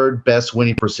the 3rd best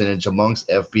winning percentage amongst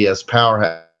FBS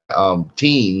power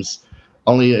teams,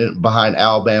 only behind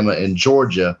Alabama and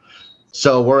Georgia.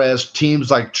 So whereas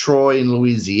teams like Troy and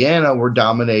Louisiana were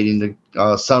dominating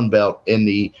the Sun Belt in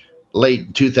the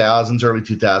late 2000s, early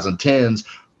 2010s,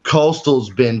 Coastal's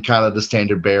been kind of the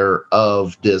standard bearer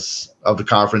of the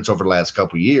conference over the last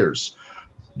couple of years.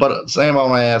 But Sam, I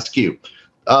want to ask you,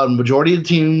 majority of the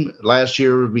team last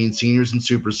year being seniors and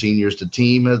super seniors, the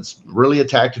team has really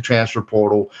attacked the transfer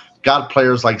portal, got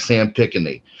players like Sam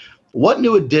Pickney. What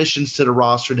new additions to the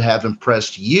roster have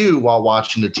impressed you while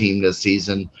watching the team this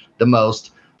season the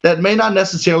most that may not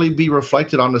necessarily be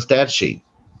reflected on the stat sheet?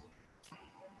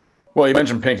 Well, you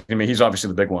mentioned Pinkney. He's obviously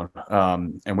the big one.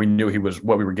 And we knew he was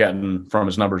what we were getting from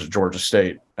his numbers at Georgia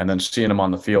State. And then seeing him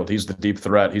on the field, he's the deep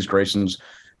threat. He's Grayson's,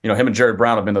 him and Jared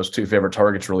Brown have been those 2 favorite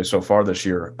targets really so far this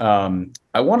year.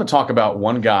 I want to talk about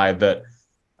one guy that,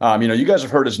 you guys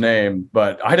have heard his name,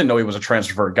 but I didn't know he was a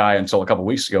transfer guy until a couple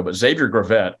weeks ago. But Xavier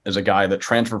Gravett is a guy that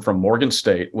transferred from Morgan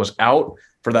State, was out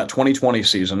for that 2020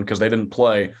 season because they didn't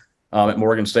play at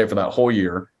Morgan State for that whole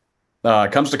year.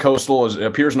 Comes to Coastal,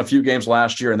 appears in a few games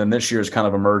last year, and then this year has kind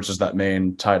of emerged as that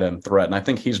main tight end threat. And I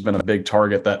think he's been a big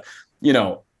target that,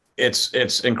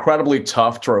 it's incredibly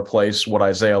tough to replace what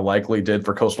Isaiah Likely did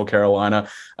for Coastal Carolina,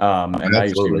 and now you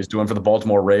see what he's doing for the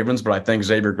Baltimore Ravens. But I think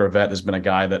Xavier Gravett has been a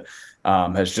guy that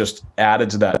has just added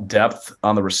to that depth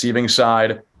on the receiving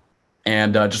side,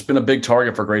 and just been a big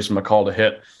target for Grayson McCall to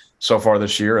hit so far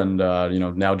this year. And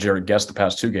now Jared Guest the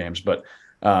past 2 games, but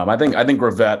I think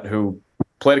Gravett, who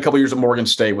played a couple years at Morgan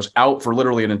State, was out for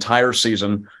literally an entire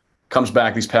season, comes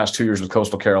back these past 2 years with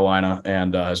Coastal Carolina,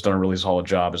 and has done a really solid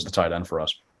job as the tight end for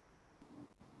us.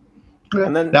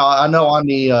 And then, now, I know on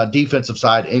the defensive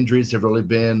side, injuries have really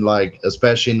been,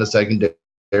 especially in the secondary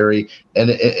and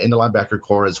in the linebacker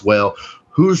core as well.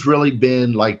 Who's really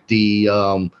been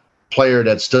the player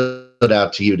that stood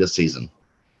out to you this season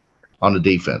on the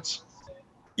defense?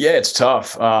 Yeah, it's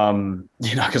tough,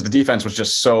 because the defense was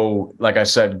just so, like I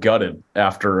said, gutted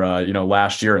after,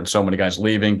 last year, and so many guys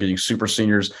leaving, being super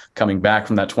seniors, coming back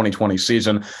from that 2020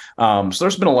 season. So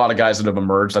there's been a lot of guys that have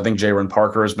emerged. I think Jayron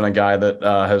Parker has been a guy that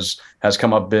has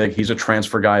come up big. He's a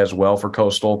transfer guy as well for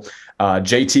Coastal.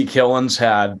 JT Killens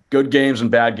had good games and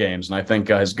bad games, and I think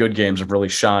his good games have really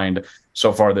shined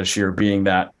so far this year, being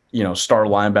that, star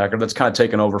linebacker that's kind of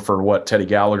taken over for what Teddy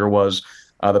Gallagher was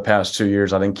the past 2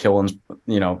 years. I think Killens,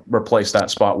 replaced that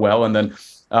spot well. And then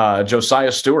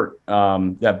Josiah Stewart,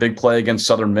 that big play against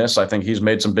Southern Miss, I think he's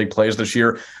made some big plays this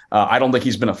year. I don't think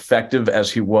he's been effective as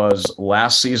he was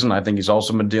last season. I think he's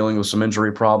also been dealing with some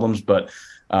injury problems, but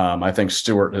I think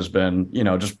Stewart has been,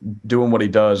 just doing what he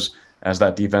does as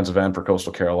that defensive end for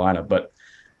Coastal Carolina. But,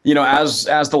 as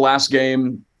the last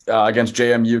game against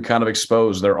JMU kind of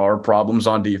exposed, there are problems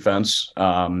on defense.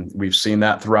 We've seen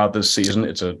that throughout this season.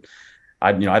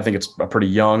 I think it's a pretty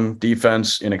young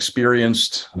defense,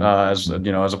 inexperienced, as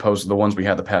opposed to the ones we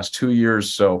had the past 2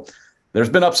 years. So there's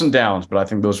been ups and downs, but I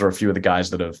think those are a few of the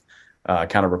guys that have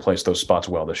kind of replaced those spots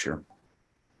well this year.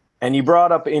 And you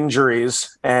brought up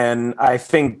injuries, and I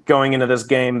think going into this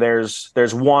game,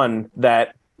 there's one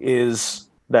that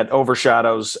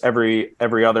overshadows every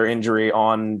other injury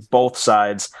on both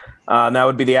sides, and that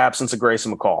would be the absence of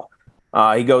Grayson McCall.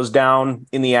 He goes down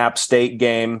in the App State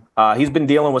game. He's been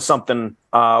dealing with something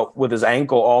with his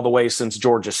ankle all the way since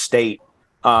Georgia State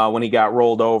when he got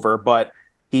rolled over. But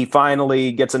he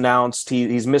finally gets announced.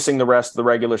 He's missing the rest of the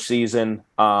regular season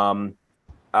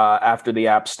after the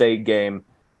App State game.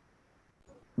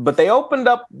 But they opened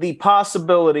up the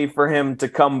possibility for him to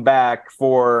come back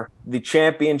for the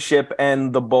championship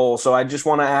and the bowl. So I just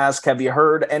want to ask, have you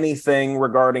heard anything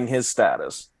regarding his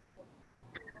status?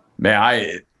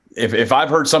 Man, If I've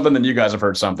heard something, then you guys have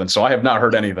heard something. So I have not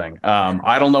heard anything.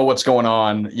 I don't know what's going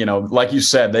on. Like you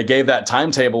said, they gave that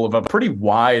timetable of a pretty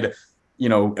wide,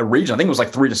 region. I think it was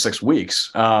 3 to 6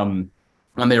 weeks when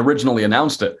they originally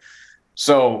announced it.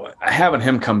 So having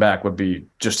him come back would be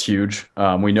just huge.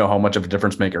 We know how much of a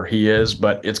difference maker he is,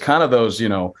 but it's kind of those,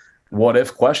 what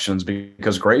if questions,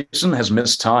 because Grayson has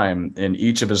missed time in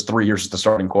each of his 3 years as the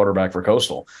starting quarterback for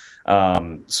Coastal.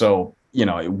 So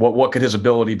what could his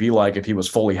ability be like if he was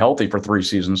fully healthy for 3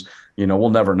 seasons? We'll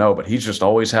never know, but he's just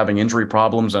always having injury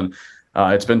problems, and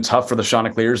it's been tough for the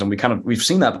Chanticleers, and we've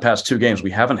seen that the past 2 games. We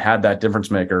haven't had that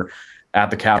difference maker at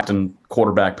the captain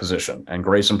quarterback position, and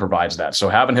Grayson provides that. So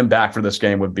having him back for this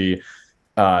game would be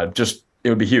it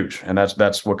would be huge, and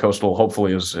that's what Coastal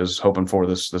hopefully is hoping for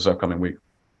this upcoming week.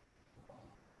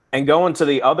 And going to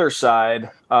the other side,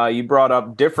 you brought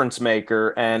up difference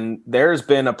maker, and there's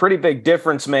been a pretty big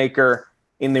difference maker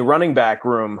in the running back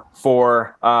room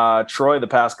for Troy the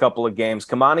past couple of games.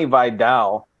 Kamani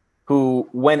Vidal, who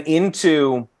went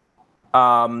into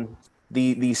not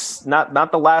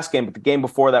the last game, but the game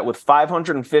before that with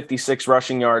 556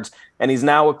 rushing yards, and he's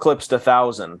now eclipsed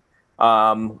 1,000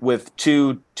 with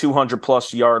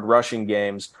 200-plus yard rushing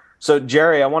games. So,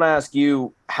 Jerry, I want to ask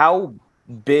you, how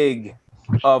big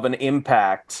of an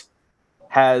impact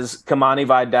has Kamani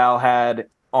Vidal had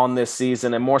on this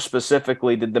season? And more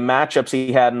specifically, did the matchups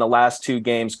he had in the last 2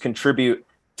 games contribute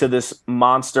to this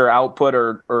monster output,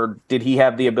 or did he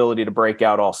have the ability to break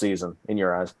out all season in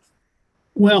your eyes?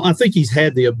 Well, I think he's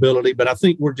had the ability, but I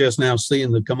think we're just now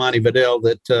seeing the Kamani Vidal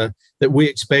that we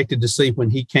expected to see when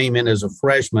he came in as a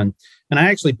freshman. And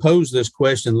I actually posed this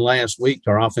question last week to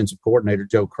our offensive coordinator,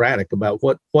 Joe Craddock, about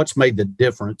what's made the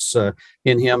difference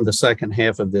in him the second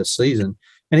half of this season.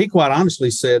 And he quite honestly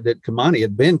said that Kamani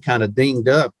had been kind of dinged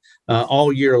up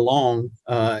all year long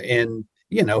and,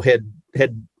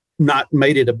 had not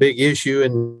made it a big issue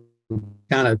and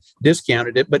kind of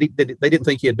discounted it, but they didn't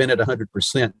think he had been at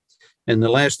 100%. In the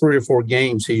last 3 or 4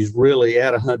 games, he's really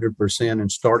at 100%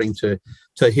 and starting to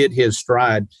hit his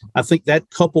stride. I think that,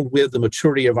 coupled with the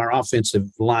maturity of our offensive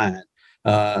line,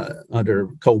 under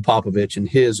Cole Popovich and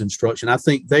his instruction. I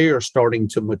think they are starting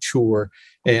to mature,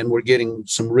 and we're getting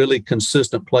some really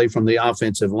consistent play from the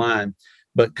offensive line.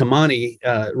 But Kamani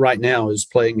right now is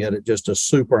playing at just a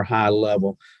super high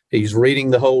level. He's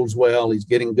reading the holes well. He's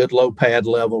getting good low pad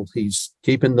level. He's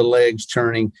keeping the legs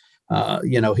churning.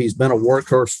 He's been a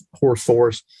workhorse for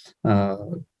us.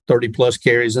 30 plus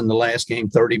carries in the last game,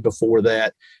 30 before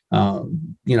that.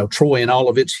 Troy, in all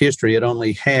of its history, had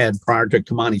only had, prior to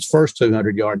Kamani's first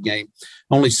 200-yard game,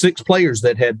 only 6 players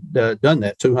that had done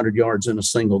that, 200 yards in a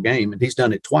single game. And he's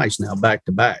done it twice now, back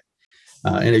to back.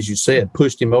 And as you said,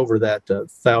 pushed him over that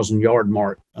 1,000-yard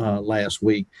mark last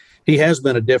week. He has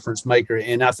been a difference maker,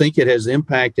 and I think it has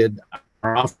impacted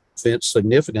our offense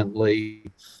significantly.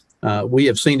 We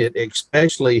have seen it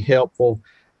especially helpful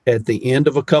at the end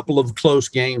of a couple of close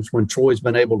games when Troy's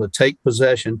been able to take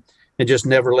possession and just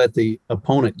never let the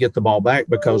opponent get the ball back,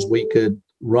 because we could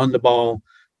run the ball,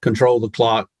 control the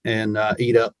clock, and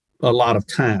eat up a lot of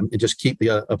time and just keep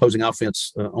the opposing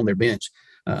offense on their bench.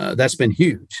 That's been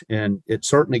huge, and it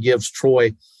certainly gives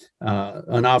Troy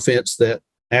an offense that,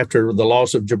 after the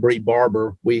loss of Jabri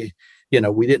Barber, we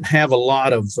didn't have a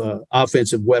lot of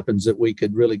offensive weapons that we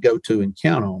could really go to and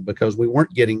count on, because we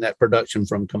weren't getting that production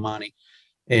from Kamani.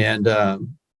 And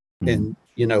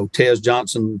Tez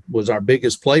Johnson was our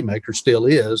biggest playmaker, still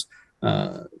is.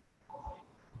 But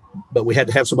we had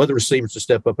to have some other receivers to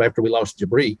step up after we lost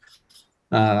Jabri.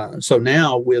 So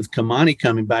now with Kamani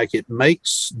coming back, it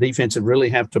makes defensive really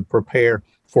have to prepare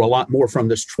for a lot more from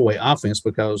this Troy offense,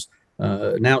 because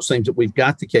now it seems that we've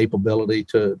got the capability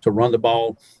to run the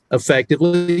ball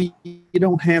effectively. You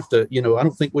don't have to, I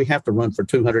don't think we have to run for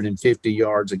 250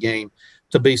 yards a game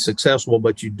to be successful,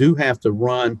 but you do have to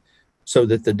run so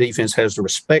that the defense has to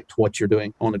respect what you're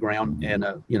doing on the ground and,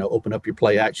 open up your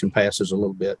play action passes a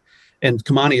little bit. And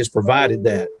Kamani has provided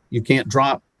that. You can't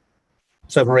drop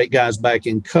 7 or 8 guys back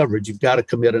in coverage. You've got to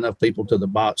commit enough people to the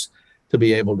box to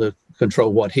be able to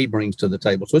control what he brings to the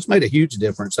table. So it's made a huge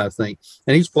difference, I think.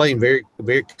 And he's playing very,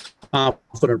 very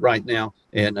confident right now,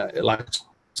 and like I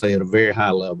say, at a very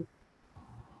high level.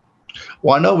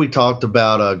 Well, I know we talked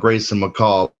about Grayson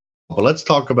McCall, but let's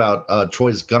talk about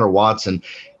Troy's Gunnar Watson.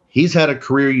 He's had a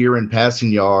career year in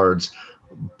passing yards,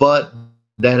 but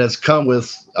that has come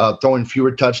with throwing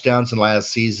fewer touchdowns than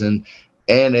last season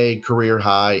and a career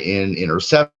high in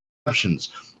interceptions.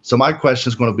 So my question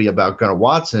is going to be about Gunnar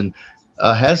Watson.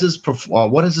 What has his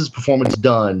performance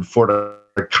done for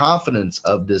the confidence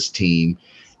of this team,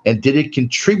 and did it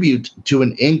contribute to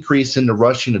an increase in the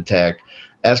rushing attack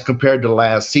as compared to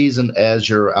last season, as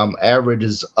your average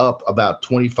is up about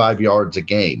 25 yards a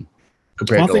game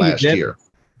compared to last year?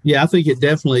 Yeah, I think it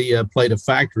definitely played a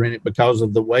factor in it, because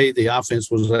of the way the offense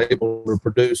was able to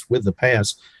produce with the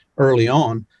pass early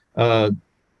on.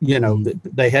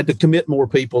 They had to commit more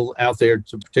people out there,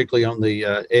 particularly on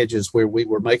the edges where we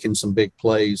were making some big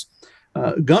plays.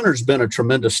 Gunnar's been a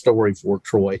tremendous story for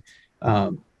Troy.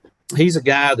 He's a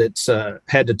guy that's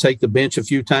had to take the bench a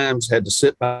few times, had to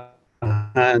sit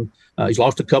behind. He's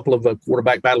lost a couple of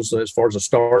quarterback battles as far as a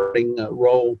starting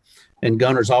role, and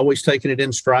Gunnar's always taken it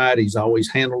in stride. He's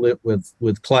always handled it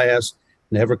with class,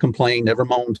 never complained, never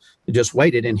moaned, just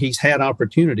waited. And he's had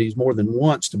opportunities more than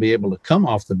once to be able to come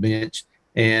off the bench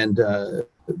and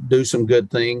do some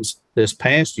good things this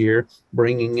past year,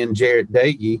 bringing in Jarrett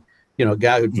Dagey, a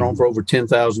guy who'd thrown for over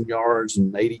 10,000 yards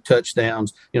and 80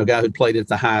 touchdowns, a guy who'd played at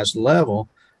the highest level.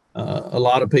 A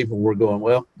lot of people were going,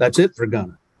 well, that's it for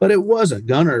Gunnar. But it wasn't.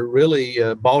 Gunnar really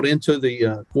bought into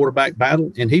the quarterback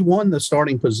battle, and he won the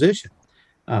starting position.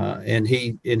 And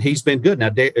he's been good. Now,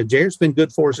 Jarrett's been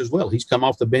good for us as well. He's come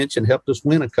off the bench and helped us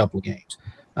win a couple of games.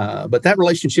 But that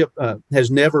relationship has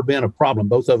never been a problem.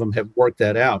 Both of them have worked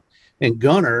that out. And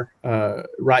Gunnar,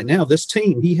 right now, this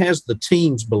team, he has the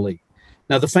team's belief.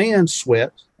 Now, the fans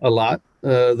sweat a lot.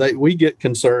 We get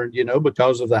concerned,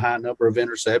 because of the high number of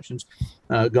interceptions.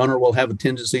 Gunnar will have a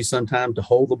tendency sometimes to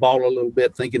hold the ball a little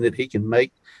bit, thinking that he can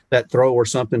make that throw or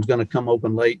something's going to come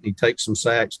open late, and he takes some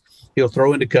sacks. He'll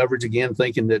throw into coverage again,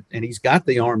 thinking that, and he's got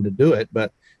the arm to do it,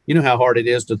 but you know how hard it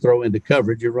is to throw into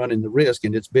coverage. You're running the risk,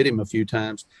 and it's bit him a few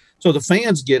times. So the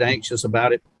fans get anxious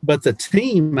about it, but the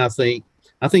team, I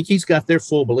think he's got their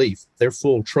full belief, their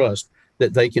full trust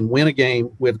that they can win a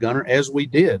game with Gunnar, as we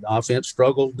did. Offense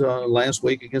struggled last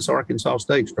week against Arkansas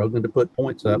State, struggling to put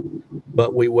points up,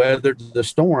 but we weathered the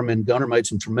storm, and Gunnar made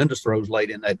some tremendous throws late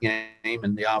in that game,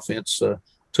 and the offense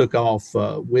took off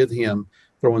with him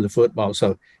throwing the football.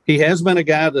 So he has been a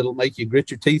guy that'll make you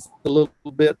grit your teeth a little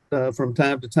bit from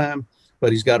time to time,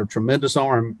 but he's got a tremendous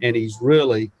arm, and he's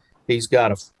really He's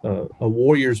got a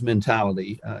warrior's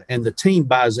mentality, and the team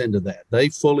buys into that. They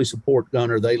fully support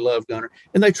Gunner. They love Gunner,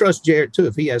 and they trust Jarrett too.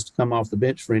 If he has to come off the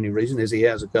bench for any reason, as he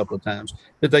has a couple of times,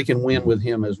 that they can win with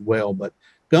him as well. But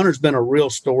Gunner's been a real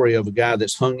story of a guy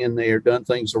that's hung in there, done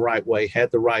things the right way,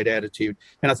 had the right attitude,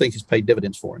 and I think it's paid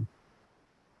dividends for him.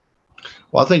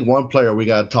 Well, I think one player we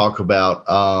got to talk about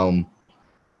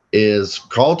is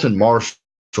Carlton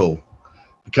Marshall,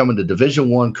 becoming the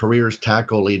Division I careers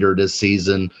tackle leader this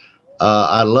season.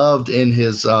 I loved in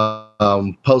his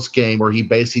post game where he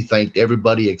basically thanked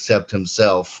everybody except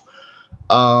himself.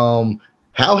 How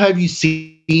have you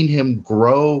seen him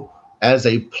grow as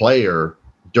a player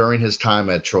during his time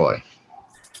at Troy?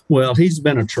 Well, he's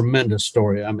been a tremendous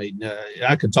story. I mean,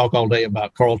 I could talk all day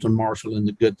about Carlton Marshall and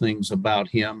the good things about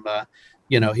him.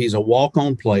 He's a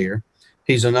walk-on player.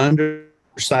 He's an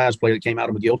undersized player that came out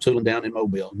of McGill Tooling down in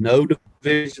Mobile. No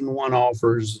Division I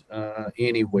offers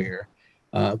anywhere.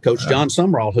 Coach John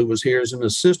Summerall, who was here as an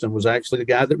assistant, was actually the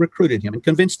guy that recruited him and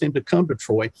convinced him to come to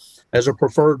Troy as a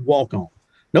preferred walk-on.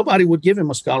 Nobody would give him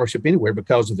a scholarship anywhere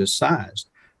because of his size.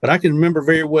 But I can remember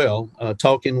very well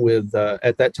talking with,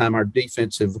 at that time, our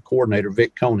defensive coordinator,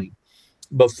 Vic Coney,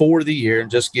 before the year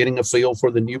and just getting a feel for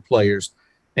the new players.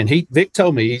 And Vic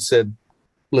told me, he said,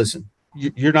 listen,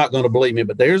 you're not going to believe me,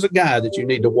 but there's a guy that you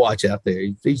need to watch out there.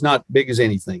 He's not big as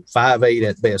anything, 5'8"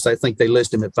 at best. I think they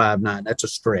list him at 5'9". That's a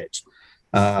stretch.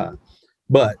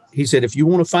 But he said, if you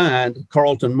want to find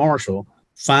Carlton Marshall,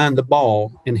 find the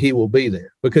ball and he will be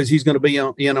there because he's going to be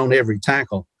in on every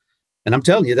tackle. And I'm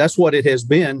telling you, that's what it has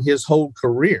been his whole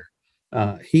career.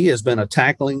 He has been a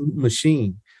tackling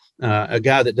machine, a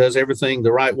guy that does everything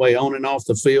the right way on and off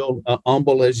the field,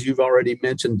 humble, as you've already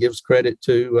mentioned, gives credit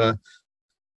to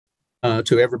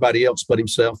everybody else but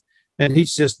himself. And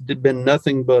he's just been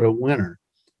nothing but a winner.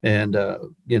 And,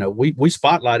 we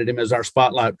spotlighted him as our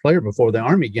spotlight player before the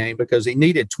Army game because he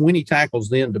needed 20 tackles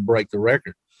then to break the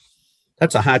record.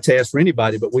 That's a high task for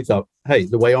anybody, but we thought, hey,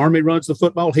 the way Army runs the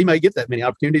football, he may get that many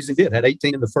opportunities. He did, had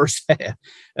 18 in the first half,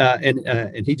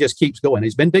 and he just keeps going.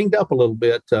 He's been dinged up a little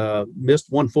bit, missed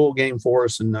one full game for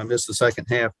us and missed the second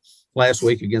half last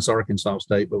week against Arkansas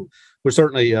State, but we're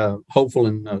certainly hopeful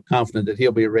and confident that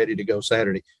he'll be ready to go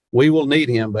Saturday. We will need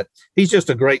him, but he's just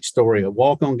a great story, a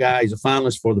walk-on guy. He's a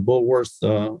finalist for the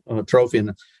Bullworth Trophy,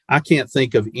 and I can't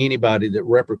think of anybody that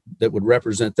would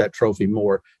represent that trophy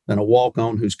more than a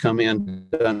walk-on who's come in,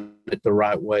 done it the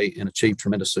right way, and achieved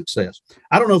tremendous success.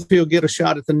 I don't know if he'll get a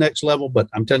shot at the next level, but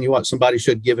I'm telling you what, somebody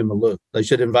should give him a look. They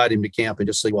should invite him to camp and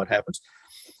just see what happens.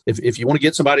 If you want to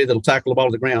get somebody that'll tackle the ball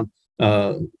to the ground,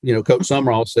 Coach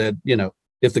Summerall said,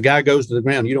 if the guy goes to the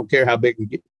ground, you don't care how big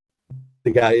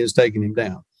the guy is taking him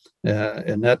down.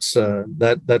 And that's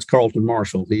Carlton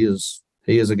Marshall. He is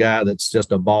a guy that's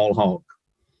just a ball hawk.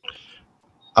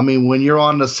 I mean, when you're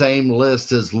on the same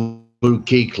list as Luke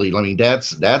Kuechly, I mean,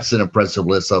 that's an impressive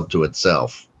list up to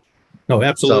itself. No,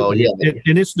 absolutely. So, yeah.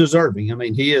 And it's deserving. I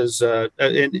mean, he is,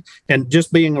 and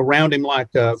just being around him, like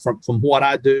from what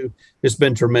I do, it's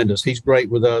been tremendous. He's great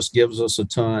with us, gives us a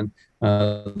ton.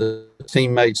 The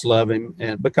teammates love him,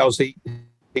 and because he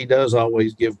does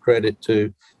always give credit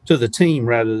to the team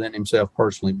rather than himself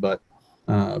personally. But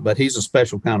he's a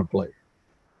special kind of player.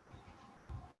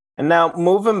 And now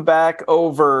moving back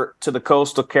over to the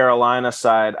Coastal Carolina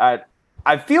side,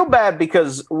 I feel bad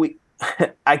because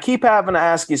I keep having to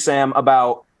ask you, Sam,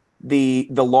 about the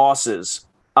losses.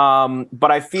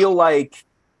 But I feel like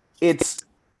it's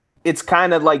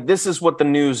kind of like this is what the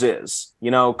news is.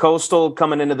 Coastal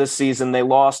coming into this season, they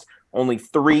lost only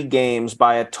 3 games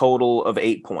by a total of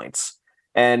 8 points.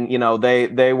 And,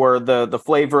 they were the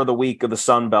flavor of the week of the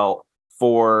Sun Belt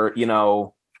for,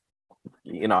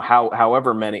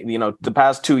 however many, the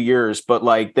past 2 years, but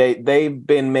like they've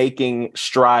been making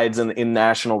strides in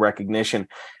national recognition.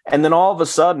 And then all of a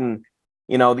sudden,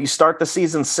 you start the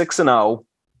season 6-0,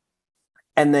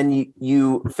 and then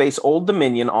you face Old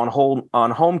Dominion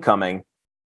on homecoming,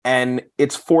 and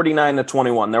it's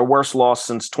 49-21, their worst loss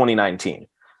since 2019.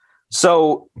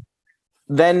 So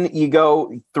then you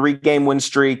go 3-game win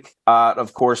streak.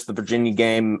 Of course, the Virginia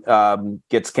game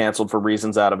gets canceled for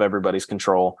reasons out of everybody's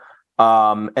control.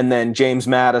 And then James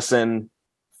Madison,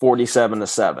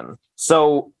 47-7.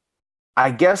 So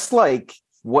I guess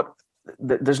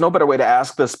there's no better way to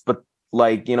ask this, but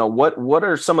what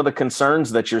are some of the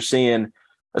concerns that you're seeing,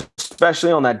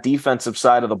 especially on that defensive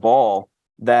side of the ball,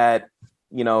 that,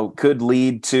 could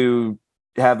lead to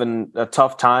having a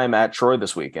tough time at Troy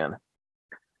this weekend?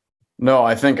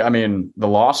 No, the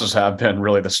losses have been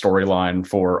really the storyline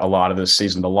for a lot of this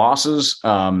season. The losses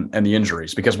and the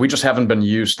injuries, because we just haven't been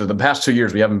used to the past 2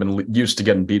 years. We haven't been used to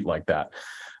getting beat like that.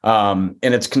 And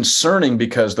it's concerning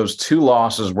because those two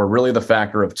losses were really the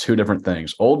factor of two different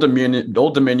things. Old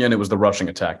Dominion, it was the rushing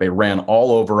attack. They ran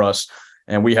all over us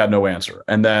and we had no answer.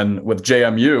 And then with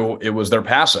JMU, it was their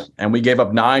passing, and we gave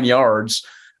up 9 yards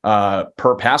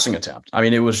per passing attempt. I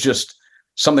mean, it was just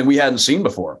something we hadn't seen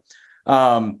before.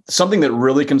 Something that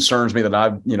really concerns me that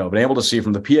I've been able to see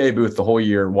from the PA booth the whole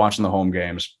year watching the home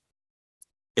games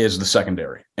is the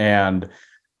secondary. And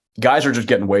guys are just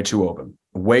getting way too open,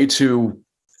 way too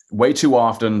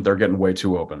often. They're getting way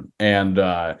too open. And,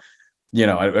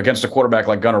 against a quarterback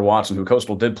like Gunnar Watson, who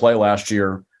Coastal did play last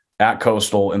year at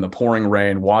Coastal in the pouring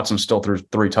rain, Watson still threw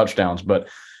 3 touchdowns, but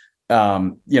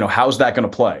how's that going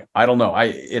to play? I don't know.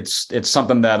 It's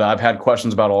something that I've had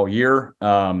questions about all year.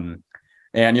 And,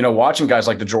 watching guys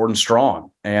like Jordan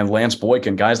Strong and Lance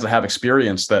Boykin, guys that have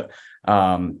experience that,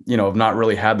 have not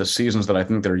really had the seasons that I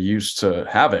think they're used to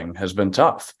having, has been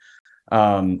tough.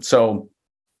 So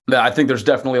I think there's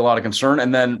definitely a lot of concern.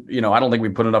 And then, I don't think we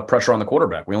put enough pressure on the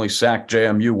quarterback. We only sacked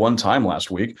JMU 1 time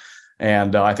last week.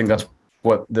 And I think that's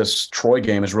what this Troy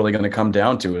game is really going to come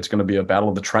down to. It's going to be a battle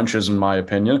of the trenches, in my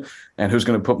opinion, and who's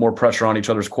going to put more pressure on each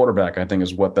other's quarterback, I think,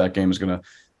 is what that game is going to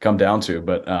come down to.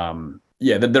 But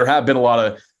there have been a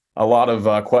lot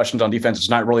of questions on defense. It's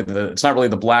not really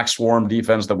the black swarm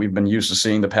defense that we've been used to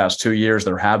seeing the past 2 years.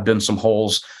 There have been some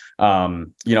holes.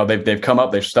 They've come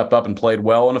up, they've stepped up and played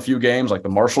well in a few games, like the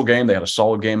Marshall game. They had a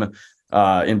solid game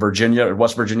in Virginia or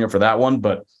West Virginia for that one.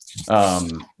 But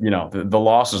the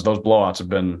losses, those blowouts, have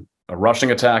been a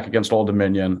rushing attack against Old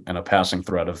Dominion and a passing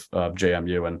threat of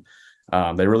JMU.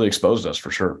 And they really exposed us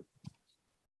for sure.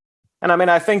 And I mean,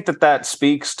 I think that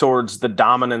speaks towards the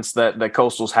dominance that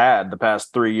Coastal's had the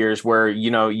past 3 years, where,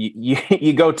 you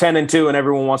go 10-2 and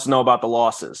everyone wants to know about the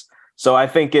losses. So I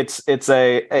think it's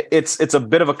a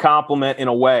bit of a compliment in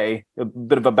a way, a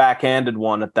bit of a backhanded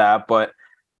one at that. But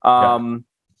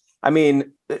I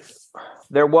mean,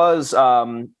 there was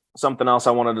something else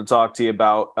I wanted to talk to you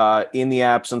about in the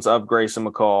absence of Grayson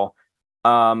McCall,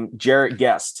 Jarrett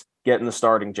Guest getting the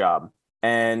starting job.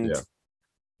 And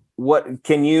what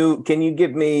can you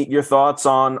give me your thoughts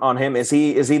on him? Is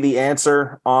he the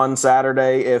answer on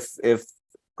Saturday if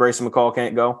Grayson McCall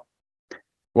can't go?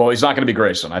 Well, he's not going to be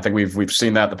Grayson. I think we've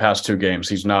seen that the past 2 games.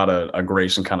 He's not a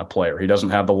Grayson kind of player. He doesn't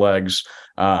have the legs.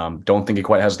 Don't think he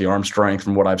quite has the arm strength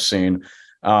from what I've seen.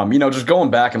 Just going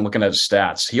back and looking at his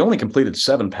stats, he only completed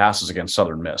 7 passes against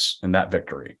Southern Miss in that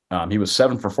victory. He was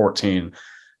 7 for 14.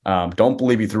 Don't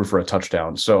believe he threw for a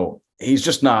touchdown. So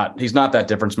he's not that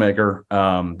difference maker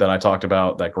that I talked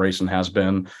about that Grayson has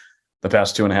been the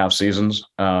past 2.5 seasons.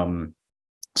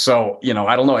 So,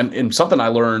 I don't know. And something I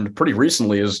learned pretty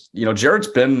recently is, Jarrett's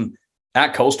been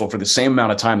at Coastal for the same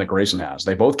amount of time that Grayson has.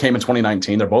 They both came in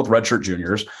 2019. They're both redshirt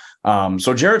juniors.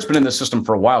 So Jarrett's been in this system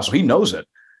for a while, so he knows it.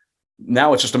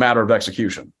 Now it's just a matter of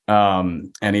execution.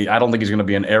 And I don't think he's going to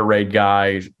be an air raid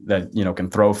guy that, can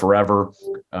throw forever.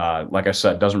 Like I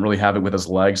said, doesn't really have it with his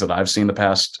legs that I've seen the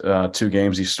past 2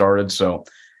 games he started. So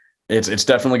it's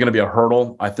definitely going to be a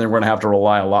hurdle. I think we're going to have to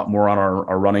rely a lot more on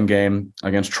our running game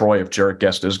against Troy if Jarrett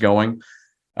Guest is going.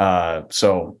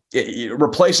 So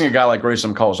replacing a guy like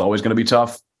Grayson McCall is always going to be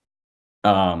tough.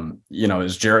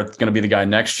 Is Jarrett going to be the guy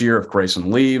next year if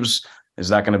Grayson leaves? Is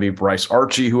that going to be Bryce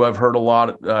Archie, who I've heard a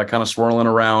lot kind of swirling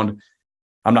around?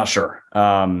 I'm not sure.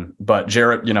 But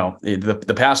Jarrett,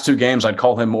 the past 2 games, I'd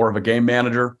call him more of a game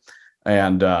manager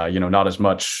and, not as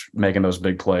much making those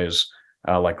big plays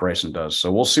like Grayson does.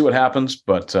 So we'll see what happens.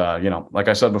 But, like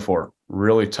I said before,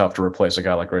 really tough to replace a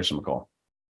guy like Grayson McCall.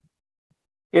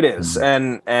 It is.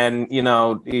 And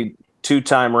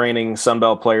 2-time reigning Sun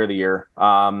Belt Player of the Year.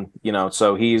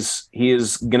 So he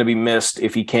is going to be missed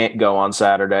if he can't go on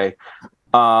Saturday.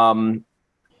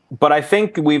 But I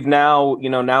think we've now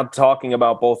talking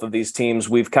about both of these teams,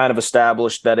 we've kind of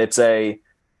established that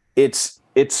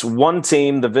it's one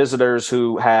team, the Visitors,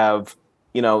 who have,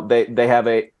 they have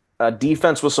a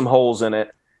defense with some holes in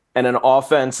it and an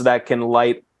offense that can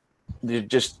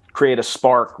just create a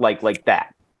spark like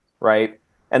that. Right.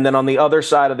 And then on the other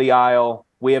side of the aisle,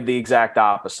 we have the exact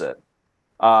opposite.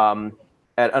 An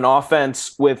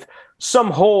offense with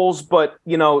some holes, but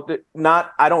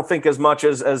not, I don't think as much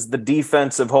as the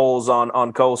defensive holes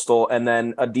on Coastal, and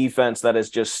then a defense that is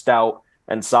just stout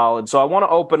and solid. So I want to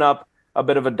open up a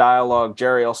bit of a dialogue.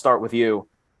 Jerry, I'll start with you.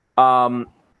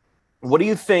 What do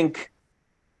you think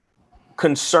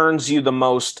concerns you the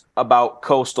most about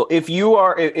Coastal? If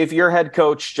you're head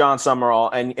coach John Summerall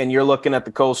and you're looking at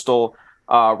the Coastal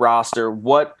roster,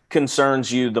 what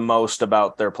concerns you the most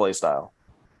about their play style?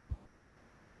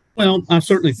 Well, I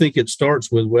certainly think it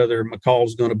starts with whether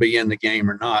McCall's going to be in the game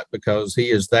or not, because he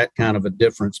is that kind of a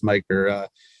difference maker.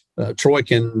 Troy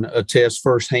can attest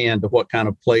firsthand to what kind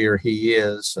of player he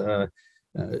is.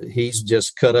 He's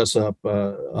just cut us up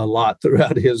a lot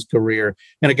throughout his career,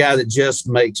 and a guy that just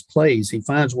makes plays. He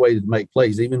finds ways to make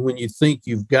plays. Even when you think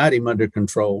you've got him under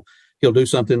control, he'll do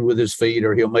something with his feet,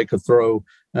 or he'll make a throw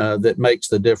that makes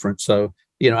the difference. So,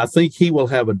 I think he will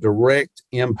have a direct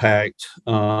impact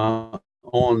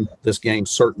on this game,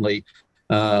 certainly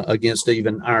against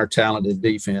even our talented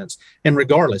defense. And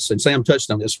regardless, and Sam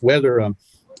touched on this, whether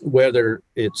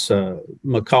it's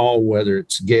McCall, whether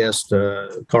it's Guest,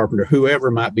 Carpenter,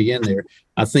 whoever might be in there,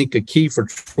 I think a key for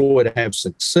Troy to have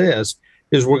success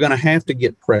is we're going to have to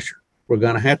get pressure. We're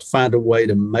going to have to find a way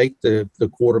to make the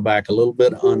quarterback a little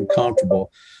bit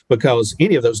uncomfortable, because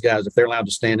any of those guys, if they're allowed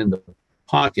to stand in the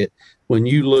pocket, when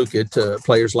you look at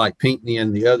players like Pinckney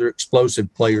and the other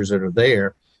explosive players that are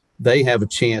there, they have a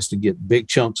chance to get big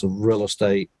chunks of real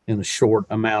estate in a short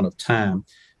amount of time.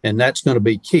 And that's going to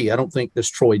be key. I don't think this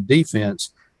Troy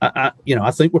defense, I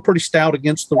think we're pretty stout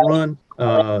against the run.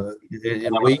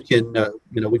 And we can,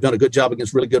 we've done a good job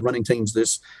against really good running teams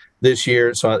this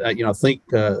year. So, I think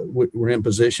we're in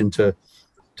position to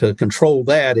control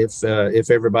that if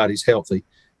everybody's healthy.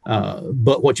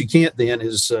 But what you can't then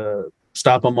is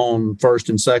stop them on first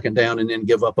and second down and then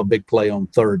give up a big play on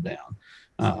third down.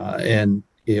 And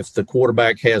if the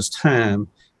quarterback has time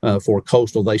for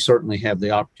Coastal, they certainly have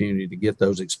the opportunity to get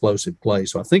those explosive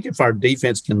plays. So I think if our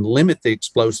defense can limit the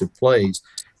explosive plays,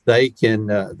 they can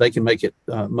make it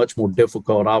much more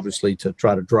difficult, obviously, to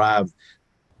try to drive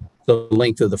the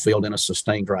length of the field in a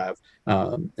sustained drive.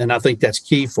 And I think that's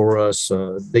key for us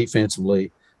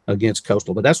defensively against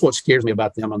Coastal. But that's what scares me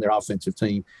about them on their offensive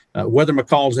team, whether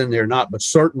McCall's in there or not, but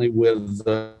certainly with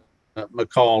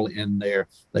McCall in there,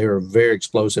 they are a very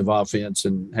explosive offense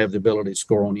and have the ability to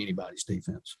score on anybody's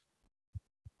defense.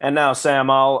 And now, Sam,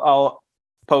 I'll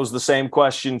pose the same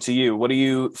question to you. What do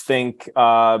you think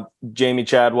Jamie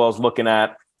Chadwell's looking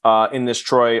at in this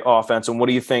Troy offense, and what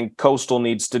do you think Coastal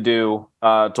needs to do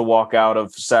to walk out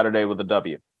of Saturday with a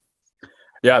W?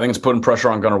 Yeah, I think it's putting pressure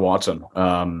on Gunnar Watson.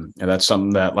 And that's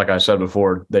something that, like I said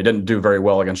before, they didn't do very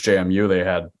well against JMU. They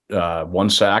had 1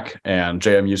 sack, and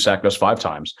JMU sacked us 5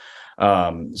 times.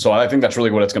 So I think that's really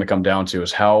what it's going to come down to,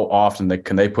 is how often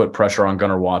can they put pressure on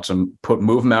Gunnar Watson,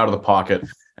 move him out of the pocket,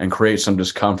 and create some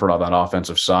discomfort on that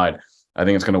offensive side. I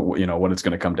think it's going to, what it's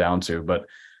going to come down to. But,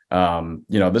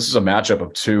 this is a matchup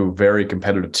of 2 very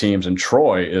competitive teams, and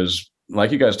Troy is,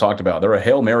 like you guys talked about, they're a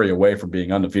Hail Mary away from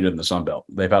being undefeated in the Sun Belt.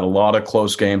 They've had a lot of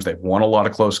close games. They've won a lot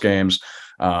of close games.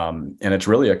 And it's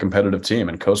really a competitive team,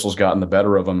 and Coastal's gotten the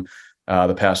better of them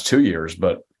the past 2 years.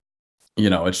 But,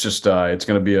 it's just it's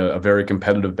going to be a very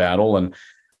competitive battle. And,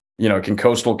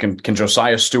 can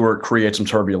Josiah Stewart create some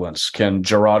turbulence? Can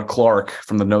Gerard Clark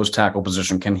from the nose tackle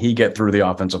position, can he get through the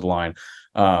offensive line?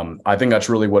 I think that's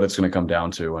really what it's going to come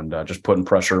down to, and just putting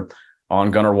pressure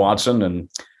on Gunnar Watson.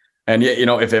 And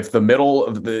if the middle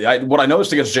of what I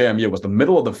noticed against JMU was the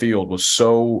middle of the field was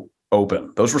so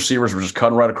open. Those receivers were just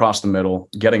cutting right across the middle,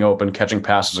 getting open, catching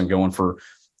passes, and going for,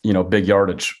 big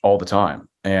yardage all the time.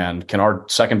 And can our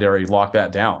secondary lock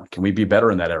that down? Can we be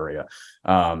better in that area?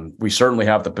 We certainly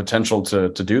have the potential to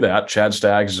do that. Chad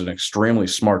Staggs is an extremely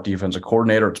smart defensive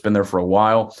coordinator. It's been there for a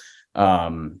while,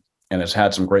 and has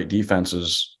had some great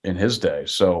defenses in his day.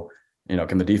 So,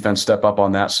 can the defense step up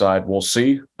on that side? We'll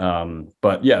see.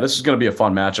 But yeah, this is going to be a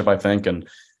fun matchup, I think. And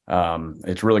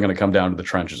it's really going to come down to the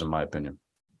trenches, in my opinion.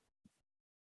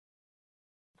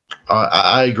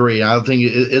 I agree. I think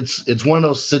it's one of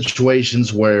those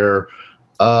situations where,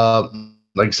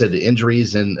 like I said, the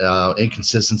injuries and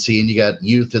inconsistency, and you got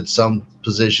youth at some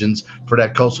positions for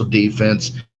that Coastal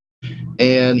defense.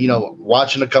 And,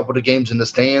 watching a couple of the games in the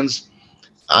stands,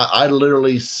 I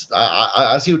literally see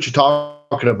what you're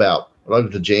talking about.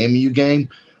 Like the JMU game,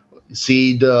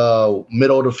 see the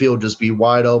middle of the field just be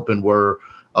wide open where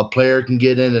a player can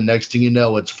get in, and next thing you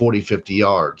know, it's 40, 50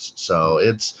 yards. So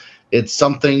it's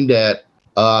something that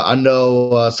I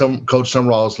know some Coach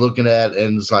Summerall is looking at,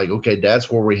 and it's like, okay, that's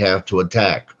where we have to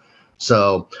attack.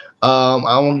 So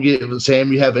I want to get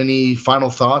Sam. You have any final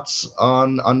thoughts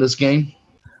on this game?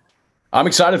 I'm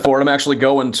excited for it. I'm actually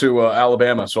going to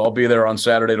Alabama, so I'll be there on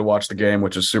Saturday to watch the game,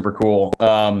 which is super cool.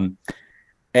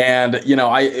 And,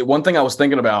 one thing I was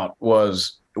thinking about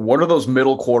was, what are those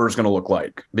middle quarters going to look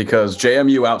like? Because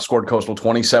JMU outscored Coastal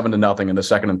 27-0 in the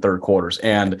second and third quarters.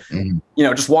 And,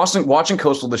 just watching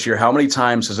Coastal this year, how many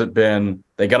times has it been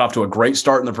they got off to a great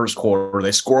start in the first quarter,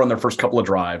 they score on their first couple of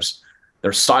drives,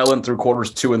 they're silent through quarters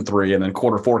 2 and 3, and then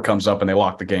quarter 4 comes up and they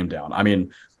lock the game down. I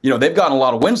mean, they've gotten a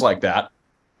lot of wins like that.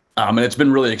 And it's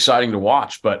been really exciting to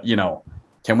watch. But,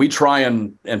 can we try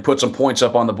and put some points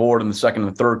up on the board in the second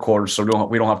and third quarters so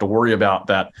we don't have to worry about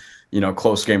that,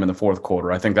 close game in the fourth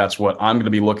quarter. I think that's what I'm going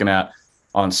to be looking at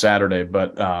on Saturday.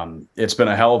 But it's been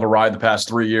a hell of a ride the past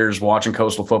 3 years watching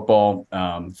Coastal football.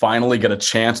 Finally get a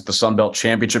chance at the Sun Belt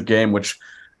Championship game, which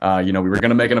we were going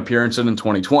to make an appearance in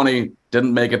 2020,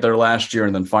 didn't make it there last year,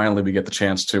 and then finally we get the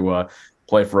chance to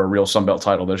play for a real Sun Belt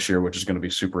title this year, which is going to be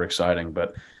super exciting.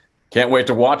 But can't wait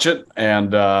to watch it.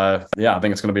 And, I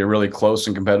think it's going to be a really close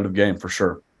and competitive game for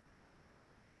sure.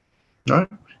 All right.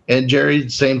 And, Jerry,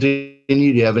 same thing. Do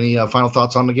you have any final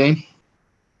thoughts on the game?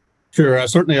 Sure. I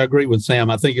certainly agree with Sam.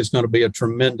 I think it's going to be a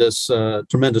tremendous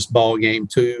ball game.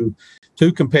 Two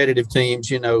competitive teams.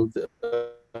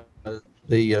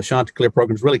 The Chanticleer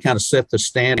program has really kind of set the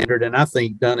standard, and I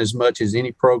think done as much as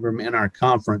any program in our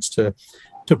conference to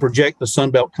project the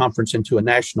Sun Belt Conference into a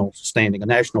national standing, a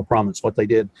national prominence. What they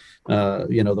did,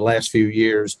 the last few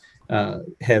years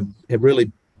have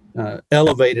really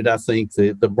elevated, I think,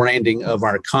 the branding of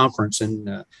our conference,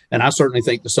 and I certainly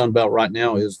think the Sun Belt right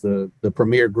now is the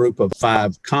premier group of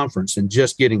 5 conference, and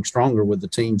just getting stronger with the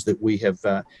teams that we have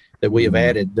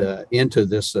added into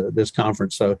this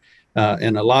conference. So.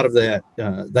 And a lot of that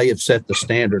they have set the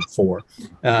standard for.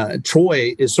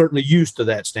 Troy is certainly used to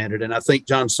that standard, and I think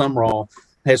John Sumrall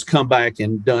has come back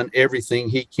and done everything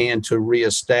he can to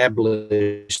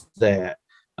reestablish that.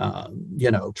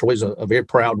 Troy's a very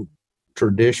proud,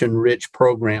 tradition-rich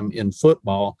program in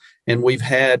football, and we've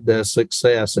had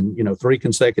success and 3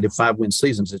 consecutive 5-win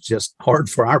seasons. It's just hard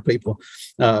for our people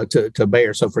to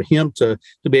bear. So for him to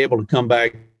be able to come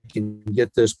back and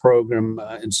get this program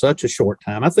in such a short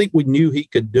time, I think we knew he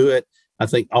could do it. I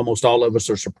think almost all of us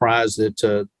are surprised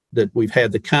that we've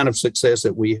had the kind of success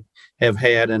that we have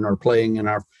had and are playing in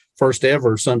our first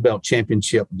ever Sun Belt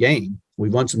Championship game.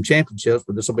 We've won some championships,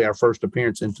 but this will be our first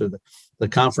appearance into the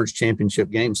conference championship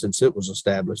game since it was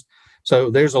established. So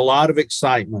there's a lot of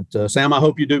excitement. Sam, I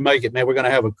hope you do make it, man. We're going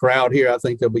to have a crowd here. I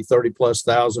think there'll be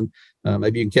 30,000+.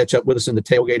 Maybe you can catch up with us in the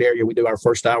tailgate area. We do our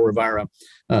first hour of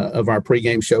our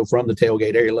pregame show from the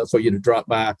tailgate area. Love for you to drop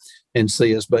by and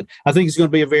see us. But I think it's going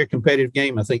to be a very competitive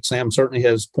game. I think Sam certainly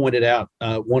has pointed out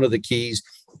one of the keys.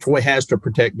 Troy has to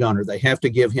protect Gunner. They have to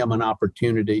give him an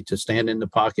opportunity to stand in the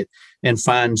pocket and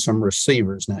find some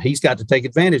receivers. Now, he's got to take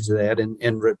advantage of that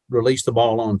and release the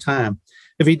ball on time.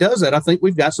 If he does that, I think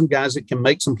we've got some guys that can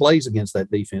make some plays against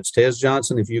that defense. Tez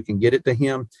Johnson, if you can get it to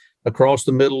him across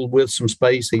the middle with some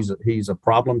space, he's a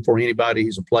problem for anybody.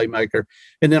 He's a playmaker.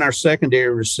 And then our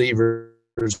secondary receivers,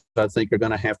 I think, are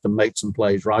going to have to make some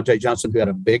plays. Rajay Johnson, who had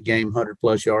a big game,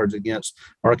 100+ yards against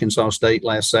Arkansas State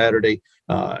last Saturday.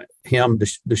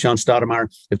 Deshaun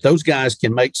Stoudemire. If those guys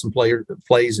can make some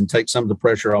plays and take some of the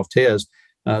pressure off Tez,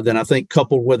 then I think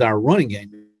coupled with our running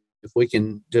game, if we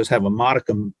can just have a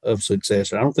modicum of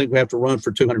success, I don't think we have to run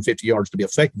for 250 yards to be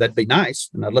effective. That'd be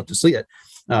nice, and I'd love to see it.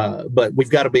 But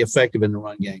we've got to be effective in the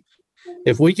run game.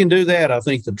 If we can do that, I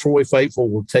think the Troy faithful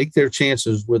will take their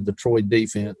chances with the Troy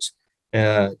defense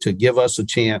to give us a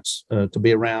chance to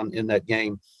be around in that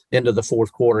game into the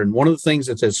fourth quarter. And one of the things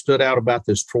that has stood out about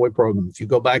this Troy program, if you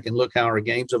go back and look how our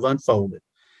games have unfolded,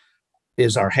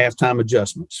 is our halftime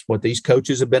adjustments, what these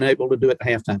coaches have been able to do at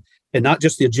halftime. And not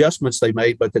just the adjustments they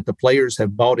made, but that the players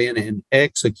have bought in and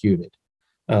executed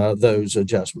those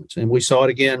adjustments. And we saw it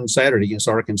again Saturday against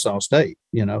Arkansas State.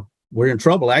 We're in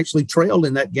trouble, actually trailed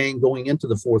in that game going into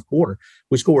the fourth quarter.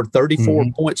 We scored 34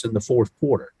 points in the fourth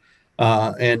quarter.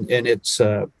 And it's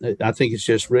I think it's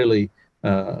just really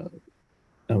a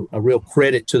real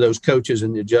credit to those coaches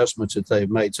and the adjustments that they've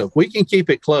made. So if we can keep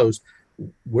it close,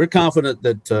 we're confident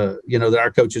that that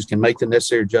our coaches can make the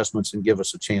necessary adjustments and give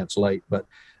us a chance late. But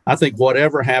I think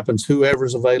whatever happens,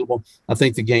 whoever's available, I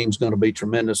think the game's going to be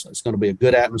tremendous. It's going to be a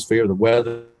good atmosphere. The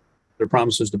weather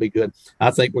promises to be good. I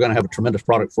think we're going to have a tremendous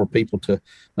product for people to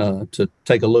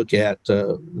take a look at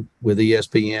with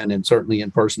ESPN and certainly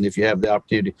in person if you have the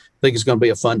opportunity. I think it's going to be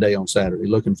a fun day on Saturday.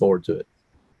 Looking forward to it.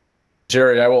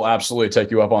 Jerry, I will absolutely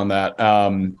take you up on that.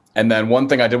 And then one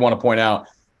thing I did want to point out,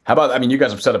 how about, you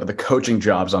guys have set up the coaching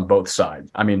jobs on both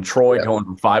sides. Troy going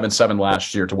from 5-7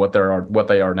 last year to what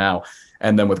they are now.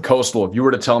 And then with Coastal, if you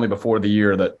were to tell me before the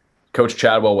year that Coach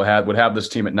Chadwell would have this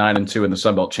team at 9-2 in the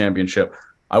Sun Belt Championship,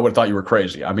 I would have thought you were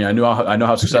crazy. I know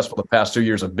how successful the past 2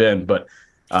 years have been, but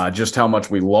just how much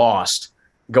we lost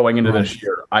going into this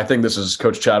year. I think this is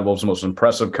Coach Chadwell's most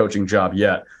impressive coaching job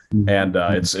yet, and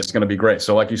it's going to be great.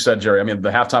 So like you said, Jerry, the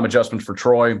halftime adjustments for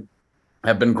Troy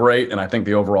have been great, and I think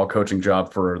the overall coaching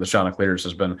job for the Chanticleers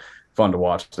has been fun to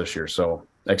watch this year. So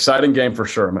exciting game for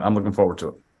sure. I'm looking forward to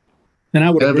it. And I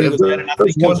would agree with that. And I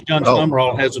think Coach John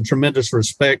Summerall has a tremendous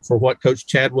respect for what Coach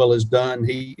Chadwell has done.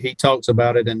 He talks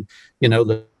about it, and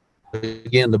the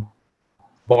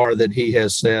bar that he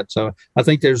has set. So I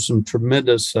think there's some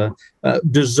tremendous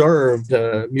deserved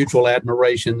mutual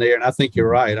admiration there. And I think you're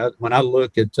right. When I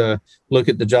look at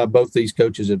the job both these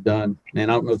coaches have done, and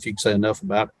I don't know if you can say enough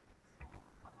about it.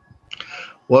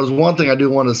 Well, there's one thing I do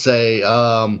want to say.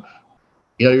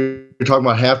 You're talking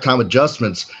about halftime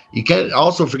adjustments. You can't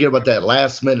also forget about that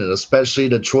last minute, especially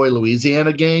the Troy,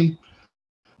 Louisiana game.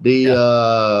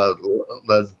 I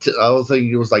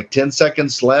think it was like 10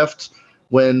 seconds left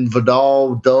when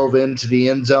Vidal dove into the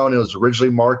end zone. It was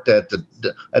originally marked at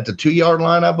the 2-yard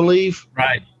line, I believe.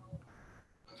 Right.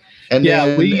 And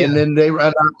then they ran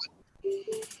out.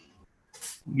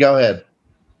 Go ahead.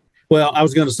 Well, I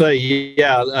was going to say,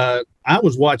 I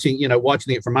was watching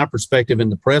it from my perspective in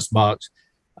the press box.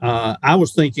 I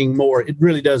was thinking more, it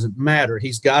really doesn't matter.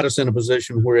 He's got us in a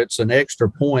position where it's an extra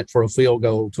point for a field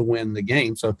goal to win the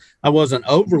game. So I wasn't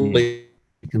overly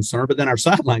concerned. But then our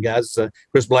sideline guys,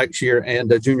 Chris Blackshear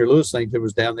and Junior Lewis, who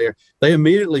was down there, they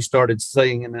immediately started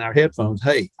saying in our headphones,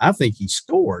 "Hey, I think he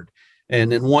scored."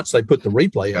 And then once they put the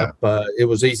replay up, it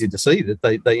was easy to see that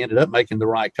they ended up making the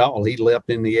right call. He leapt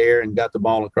in the air and got the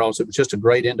ball across. It was just a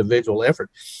great individual effort.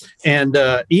 And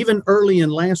even early in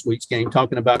last week's game,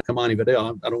 talking about Kamani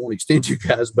Vidal, I don't want to extend you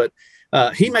guys, but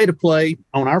he made a play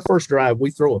on our first drive. We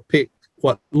throw a pick,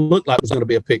 what looked like was going to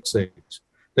be a pick six.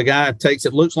 The guy takes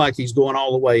it, looks like he's going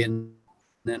all the way, and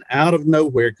then out of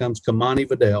nowhere comes Kamani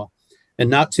Vidal and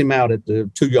knocks him out at the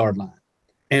 2-yard line.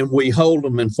 And we hold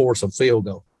him and force a field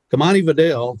goal. Kamani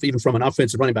Vidal, even from an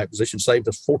offensive running back position, saved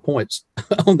us 4 points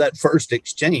on that first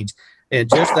exchange. And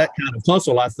just that kind of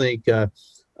hustle, I think,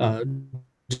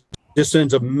 just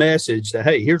sends a message that,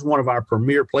 hey, here's one of our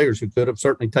premier players who could have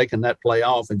certainly taken that play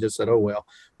off and just said, oh, well,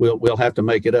 we'll have to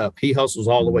make it up. He hustles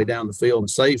all the way down the field and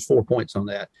saves 4 points on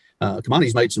that.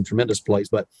 Kamani's made some tremendous plays,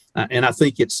 but and I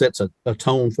think it sets a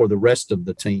tone for the rest of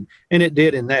the team. And it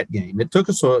did in that game. It took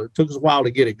us a while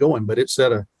to get it going, but it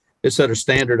set a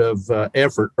standard of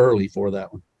effort early for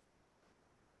that one.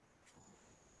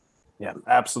 Yeah,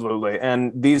 absolutely.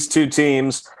 And these two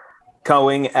teams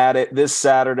going at it this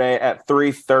Saturday at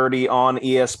 3:30 on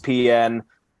ESPN.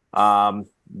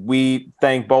 We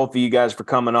thank both of you guys for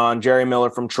coming on. Jerry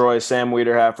Miller from Troy, Sam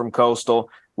Weiderhaft from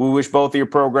Coastal. We wish both of your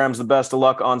programs the best of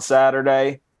luck on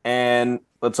Saturday, and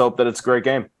let's hope that it's a great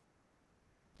game.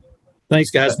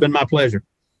 Thanks, guys. It's been my pleasure.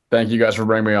 Thank you guys for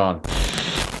bringing me on.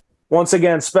 Once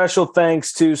again, special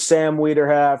thanks to Sam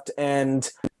Weiderhaft and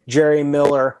Jerry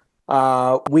Miller.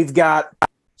 We've got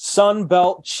Sun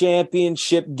Belt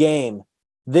Championship game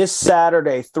this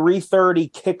Saturday, 3:30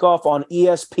 kickoff on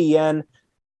ESPN.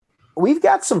 We've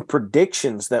got some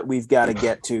predictions that we've got to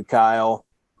get to, Kyle.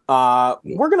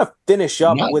 We're going to finish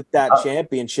up with that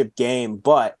championship game,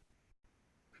 but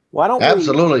why don't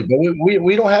Absolutely. But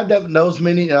we don't have that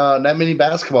many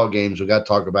basketball games we got to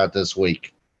talk about this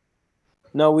week.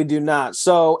 No, we do not.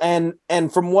 So, and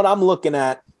from what I'm looking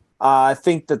at, I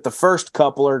think that the first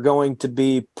couple are going to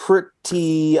be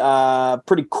pretty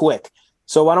quick.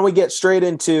 So why don't we get straight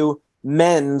into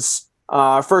men's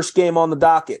first game on the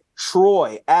docket?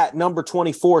 Troy at number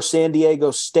 24, San Diego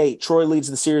State. Troy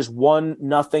leads the series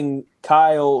 1-0.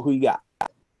 Kyle, who you got?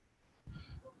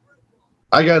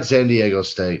 I got San Diego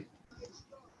State.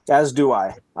 As do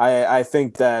I. I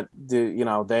think that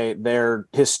they're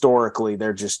historically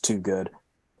they're just too good.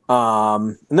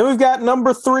 And then we've got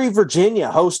number 3,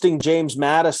 Virginia, hosting James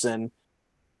Madison.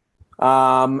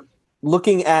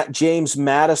 Looking at James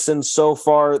Madison so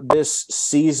far this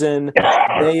season,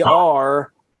 they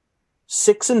are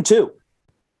 6-2.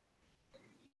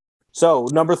 So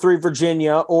number 3,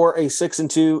 Virginia, or a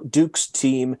 6-2 Dukes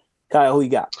team. Kyle, who you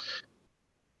got?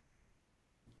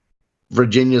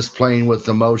 Virginia's playing with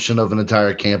the motion of an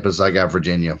entire campus. I got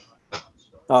Virginia.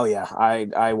 Oh yeah, I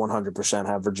 100%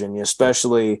 have Virginia,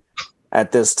 especially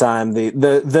at this time.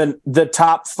 The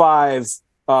top 5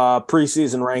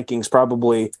 preseason rankings,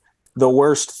 probably the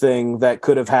worst thing that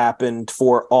could have happened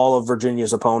for all of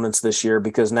Virginia's opponents this year,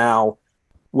 because now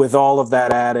with all of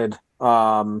that added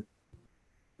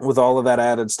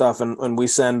stuff, and we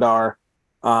send our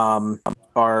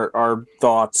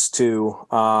thoughts to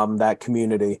that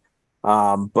community.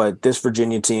 But this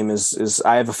Virginia team is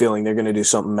I have a feeling they're going to do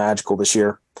something magical this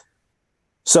year.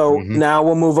 So now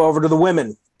we'll move over to the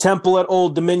women. Temple at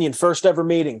Old Dominion, first ever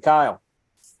meeting. Kyle.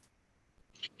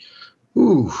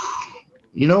 Ooh,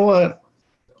 you know what?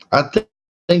 I think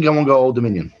I'm going to go Old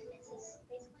Dominion.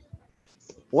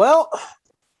 Well,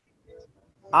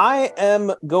 I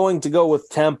am going to go with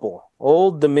Temple.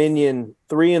 Old Dominion,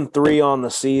 3-3 on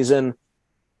the season.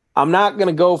 I'm not going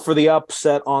to go for the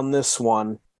upset on this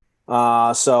one.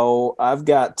 So I've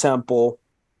got Temple.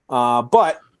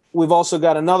 But we've also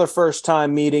got another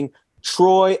first-time meeting,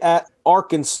 Troy at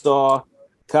Arkansas.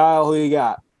 Kyle, who you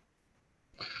got?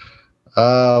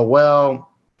 Well,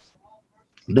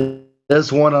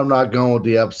 this one I'm not going with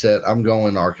the upset. I'm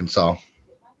going Arkansas.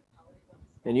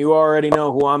 And you already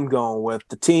know who I'm going with.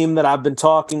 The team that I've been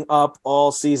talking up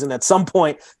all season. At some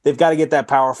point, they've got to get that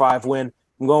Power 5 win.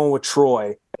 I'm going with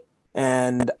Troy.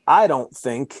 And I don't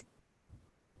think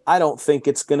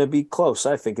it's going to be close.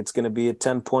 I think it's going to be a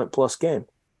 10-point plus game.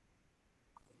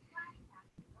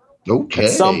 Okay.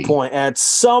 At some point,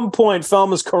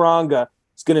 Felmus Karanga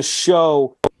is going to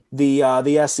show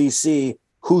the SEC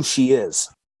who she is.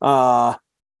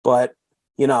 But,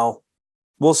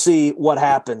 we'll see what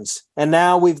happens. And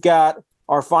now we've got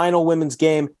our final women's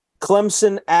game,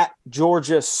 Clemson at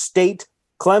Georgia State.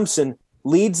 Clemson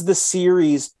leads the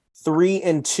series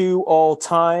 3-2 all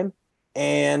time.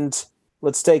 And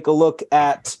let's take a look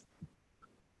at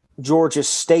Georgia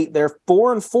State. They're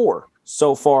 4-4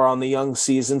 so far on the young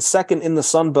season, second in the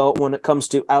Sun Belt when it comes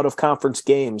to out-of-conference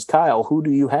games. Kyle, who do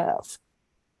you have?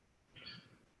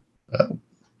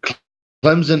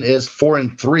 Clemson is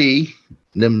 4-3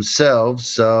 themselves,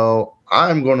 so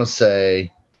I'm going to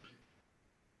say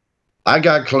I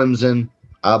got Clemson,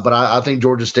 but I think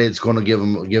Georgia State's going to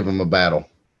give them a battle.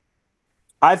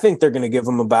 I think they're going to give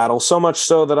them a battle, so much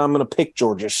so that I'm going to pick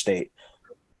Georgia State.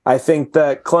 I think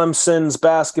that Clemson's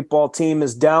basketball team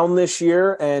is down this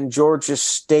year, and Georgia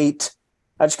State,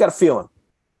 I just got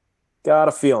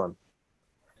a feeling.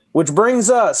 Which brings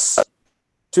us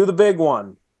to the big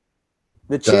one.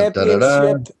 The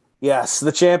championship. Yes,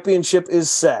 the championship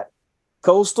is set.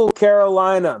 Coastal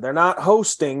Carolina, they're not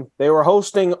hosting. They were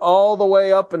hosting all the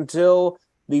way up until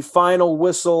the final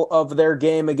whistle of their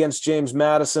game against James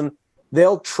Madison.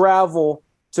 They'll travel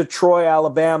to Troy,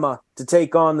 Alabama to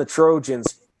take on the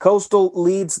Trojans. Coastal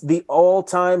leads the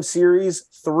all-time series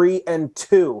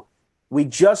 3-2. We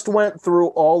just went through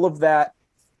all of that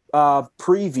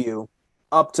preview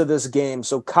up to this game.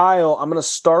 So, Kyle, I'm going to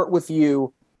start with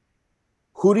you.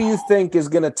 Who do you think is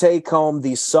going to take home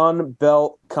the Sun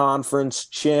Belt Conference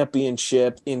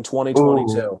Championship in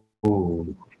 2022?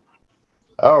 Ooh.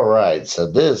 All right. So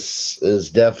this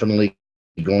is definitely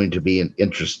going to be an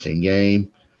interesting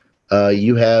game.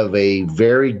 You have a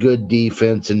very good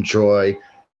defense in Troy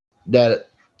that,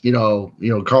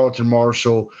 Carlton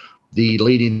Marshall, the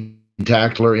leading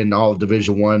tackler in all of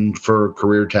Division I for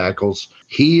career tackles.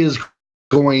 He is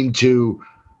going to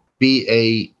be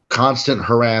a constant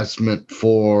harassment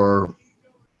for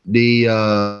the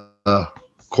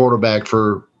quarterback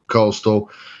for Coastal,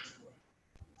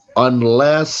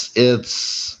 unless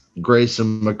it's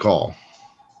Grayson McCall.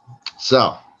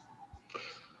 So,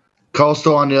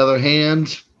 Coastal, on the other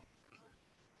hand,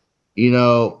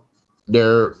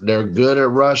 they're good at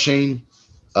rushing.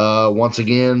 Once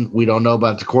again, we don't know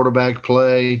about the quarterback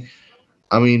play.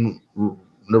 I mean,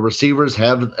 the receivers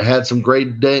have had some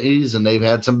great days and they've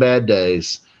had some bad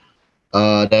days.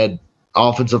 That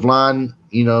offensive line,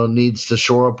 needs to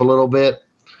shore up a little bit.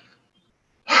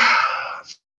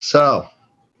 So,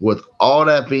 with all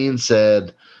that being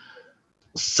said,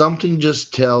 something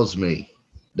just tells me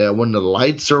that when the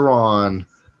lights are on,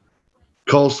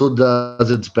 Coastal does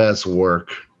its best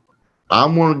work.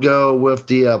 I'm going to go with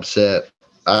the upset.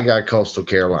 I got Coastal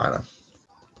Carolina.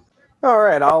 All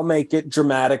right, I'll make it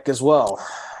dramatic as well.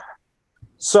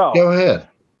 So, go ahead.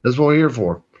 That's what we're here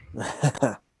for.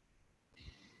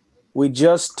 We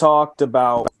just talked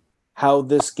about how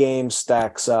this game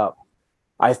stacks up.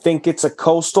 I think it's a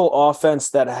Coastal offense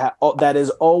that is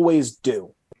always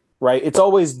due, right? It's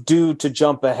always due to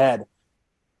jump ahead.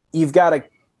 You've got a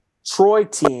Troy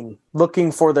team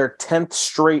looking for their 10th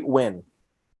straight win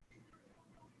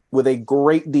with a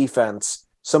great defense,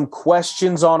 some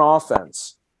questions on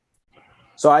offense.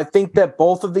 So I think that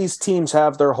both of these teams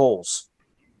have their holes.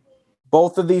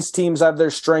 Both of these teams have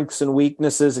their strengths and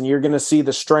weaknesses, and you're going to see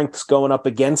the strengths going up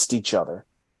against each other.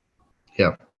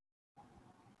 Yeah.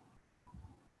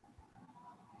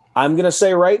 I'm going to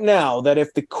say right now that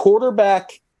if the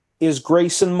quarterback is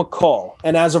Grayson McCall,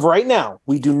 and as of right now,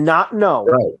 we do not know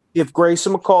if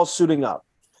Grayson McCall is suiting up.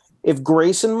 If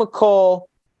Grayson McCall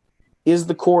is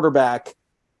the quarterback,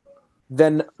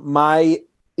 then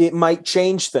it might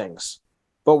change things.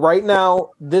 But right now,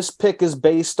 this pick is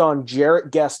based on Jarrett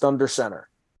Guest under center.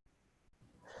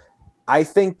 I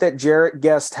think that Jarrett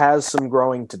Guest has some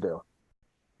growing to do.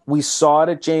 We saw it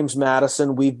at James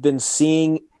Madison. We've been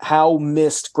seeing how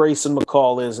missed Grayson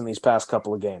McCall is in these past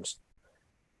couple of games.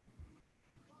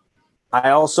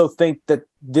 I also think that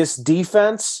this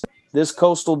defense, this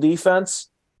Coastal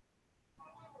defense,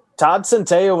 Todd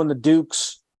Centeio and the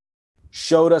Dukes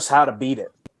showed us how to beat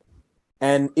it.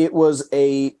 And it was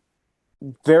a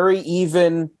very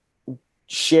even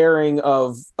sharing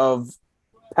of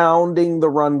pounding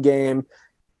the run game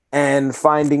and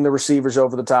finding the receivers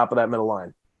over the top of that middle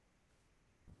line.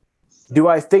 Do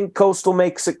I think Coastal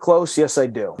makes it close? Yes, I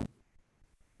do.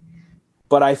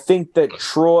 But I think that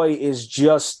Troy is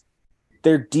just –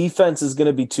 their defense is going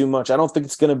to be too much. I don't think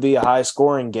it's going to be a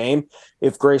high-scoring game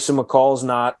if Grayson McCall's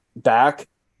not back.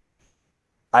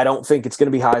 I don't think it's going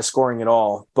to be high-scoring at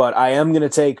all. But I am going to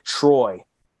take Troy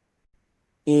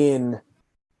in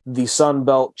the Sun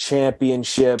Belt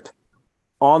Championship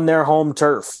on their home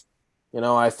turf. You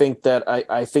know, I think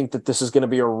that this is going to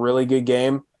be a really good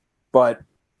game, but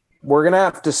we're going to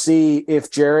have to see if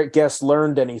Jarrett Guest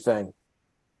learned anything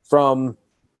from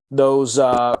those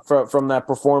from that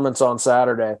performance on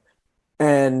Saturday.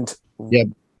 And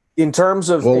in terms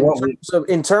of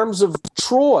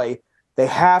Troy, they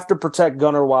have to protect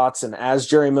Gunnar Watson, as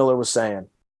Jerry Miller was saying.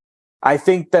 I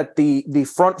think that the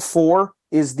front four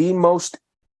is the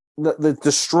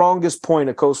strongest point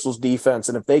of Coastal's defense,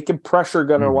 and if they can pressure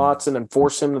Gunnar Watson and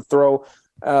force him to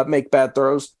make bad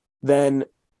throws, then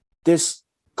this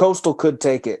Coastal could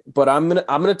take it. But I'm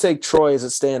gonna take Troy as it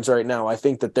stands right now. I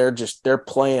think that they're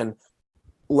playing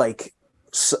like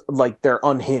they're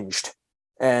unhinged,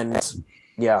 and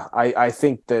I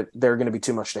think that they're going to be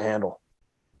too much to handle.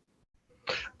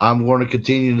 I'm going to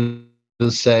continue to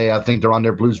say I think they're on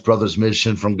their Blues Brothers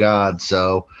mission from God.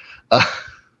 So.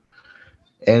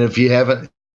 And if you haven't,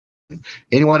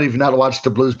 anyone, if you've not watched the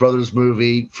Blues Brothers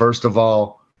movie, first of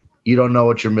all, you don't know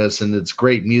what you're missing. It's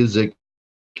great music,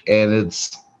 and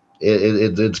it's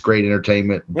great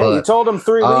entertainment. Yeah, but you told them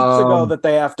 3 weeks ago that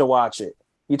they have to watch it.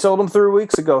 You told them 3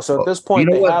 weeks ago, so at this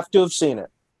point, they have to have seen it.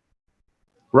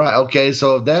 Right. Okay.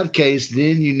 So if that's the case,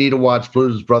 then you need to watch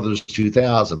Blues Brothers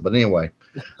 2000. But anyway,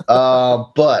 with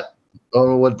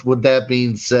that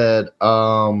being said,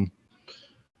 I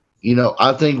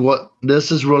think what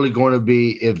this is really going to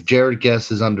be if Jared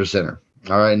Guest is under center.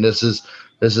 All right, and this is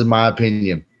my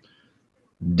opinion.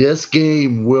 This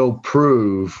game will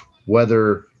prove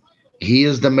whether he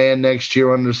is the man next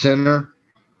year under center,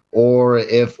 or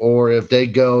if they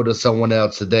go to someone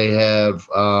else that they have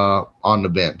on the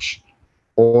bench,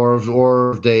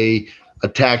 or if they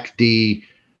attack the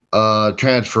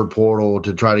transfer portal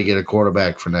to try to get a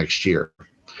quarterback for next year,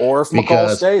 or if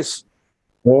McCall stays.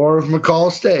 Or if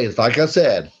McCall stays, like I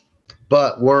said.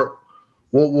 But I'm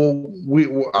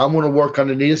going to work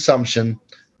under the assumption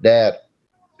that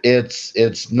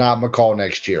it's not McCall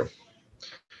next year.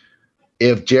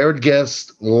 If Jared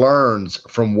Guest learns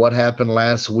from what happened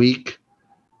last week,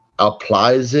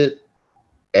 applies it,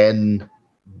 and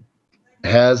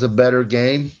has a better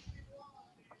game,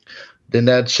 then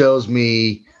that shows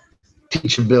me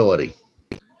teachability.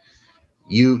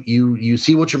 You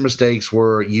see what your mistakes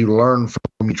were. You learn from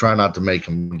them. You try not to make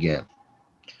them again.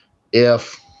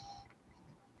 If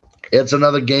it's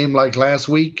another game like last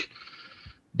week,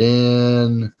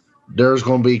 then there's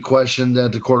going to be questions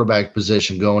at the quarterback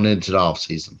position going into the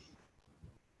offseason.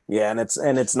 Yeah, and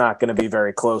it's not going to be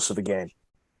very close of a game.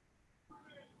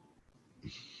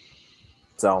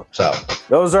 So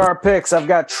those are our picks. I've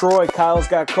got Troy. Kyle's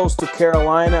got Coastal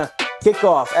Carolina.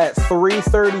 Kickoff at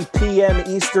 3:30 p.m.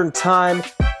 Eastern Time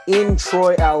in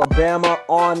Troy, Alabama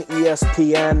on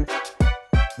ESPN.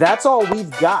 That's all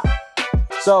we've got.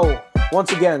 So,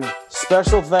 once again,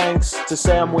 special thanks to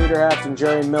Sam Weiderhaft and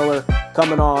Jerry Miller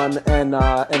coming on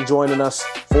and joining us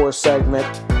for a segment.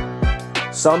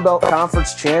 Sunbelt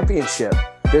Conference Championship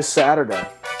this Saturday.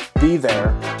 Be there.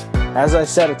 As I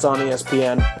said, it's on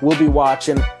ESPN. We'll be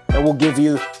watching, and we'll give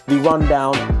you the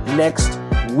rundown next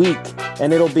week.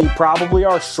 And it'll be probably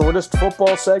our shortest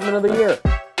football segment of the year.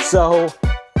 So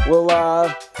we'll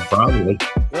probably.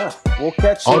 Yeah, we'll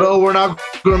catch you. Although we're not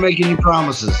going to make any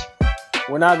promises.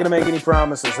 We're not going to make any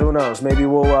promises. Who knows? Maybe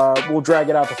we'll drag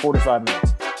it out to 45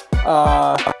 minutes.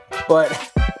 But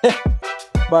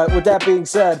with that being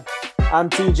said, I'm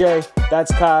TJ.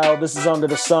 That's Kyle. This is Under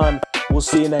the Sun. We'll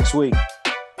see you next week.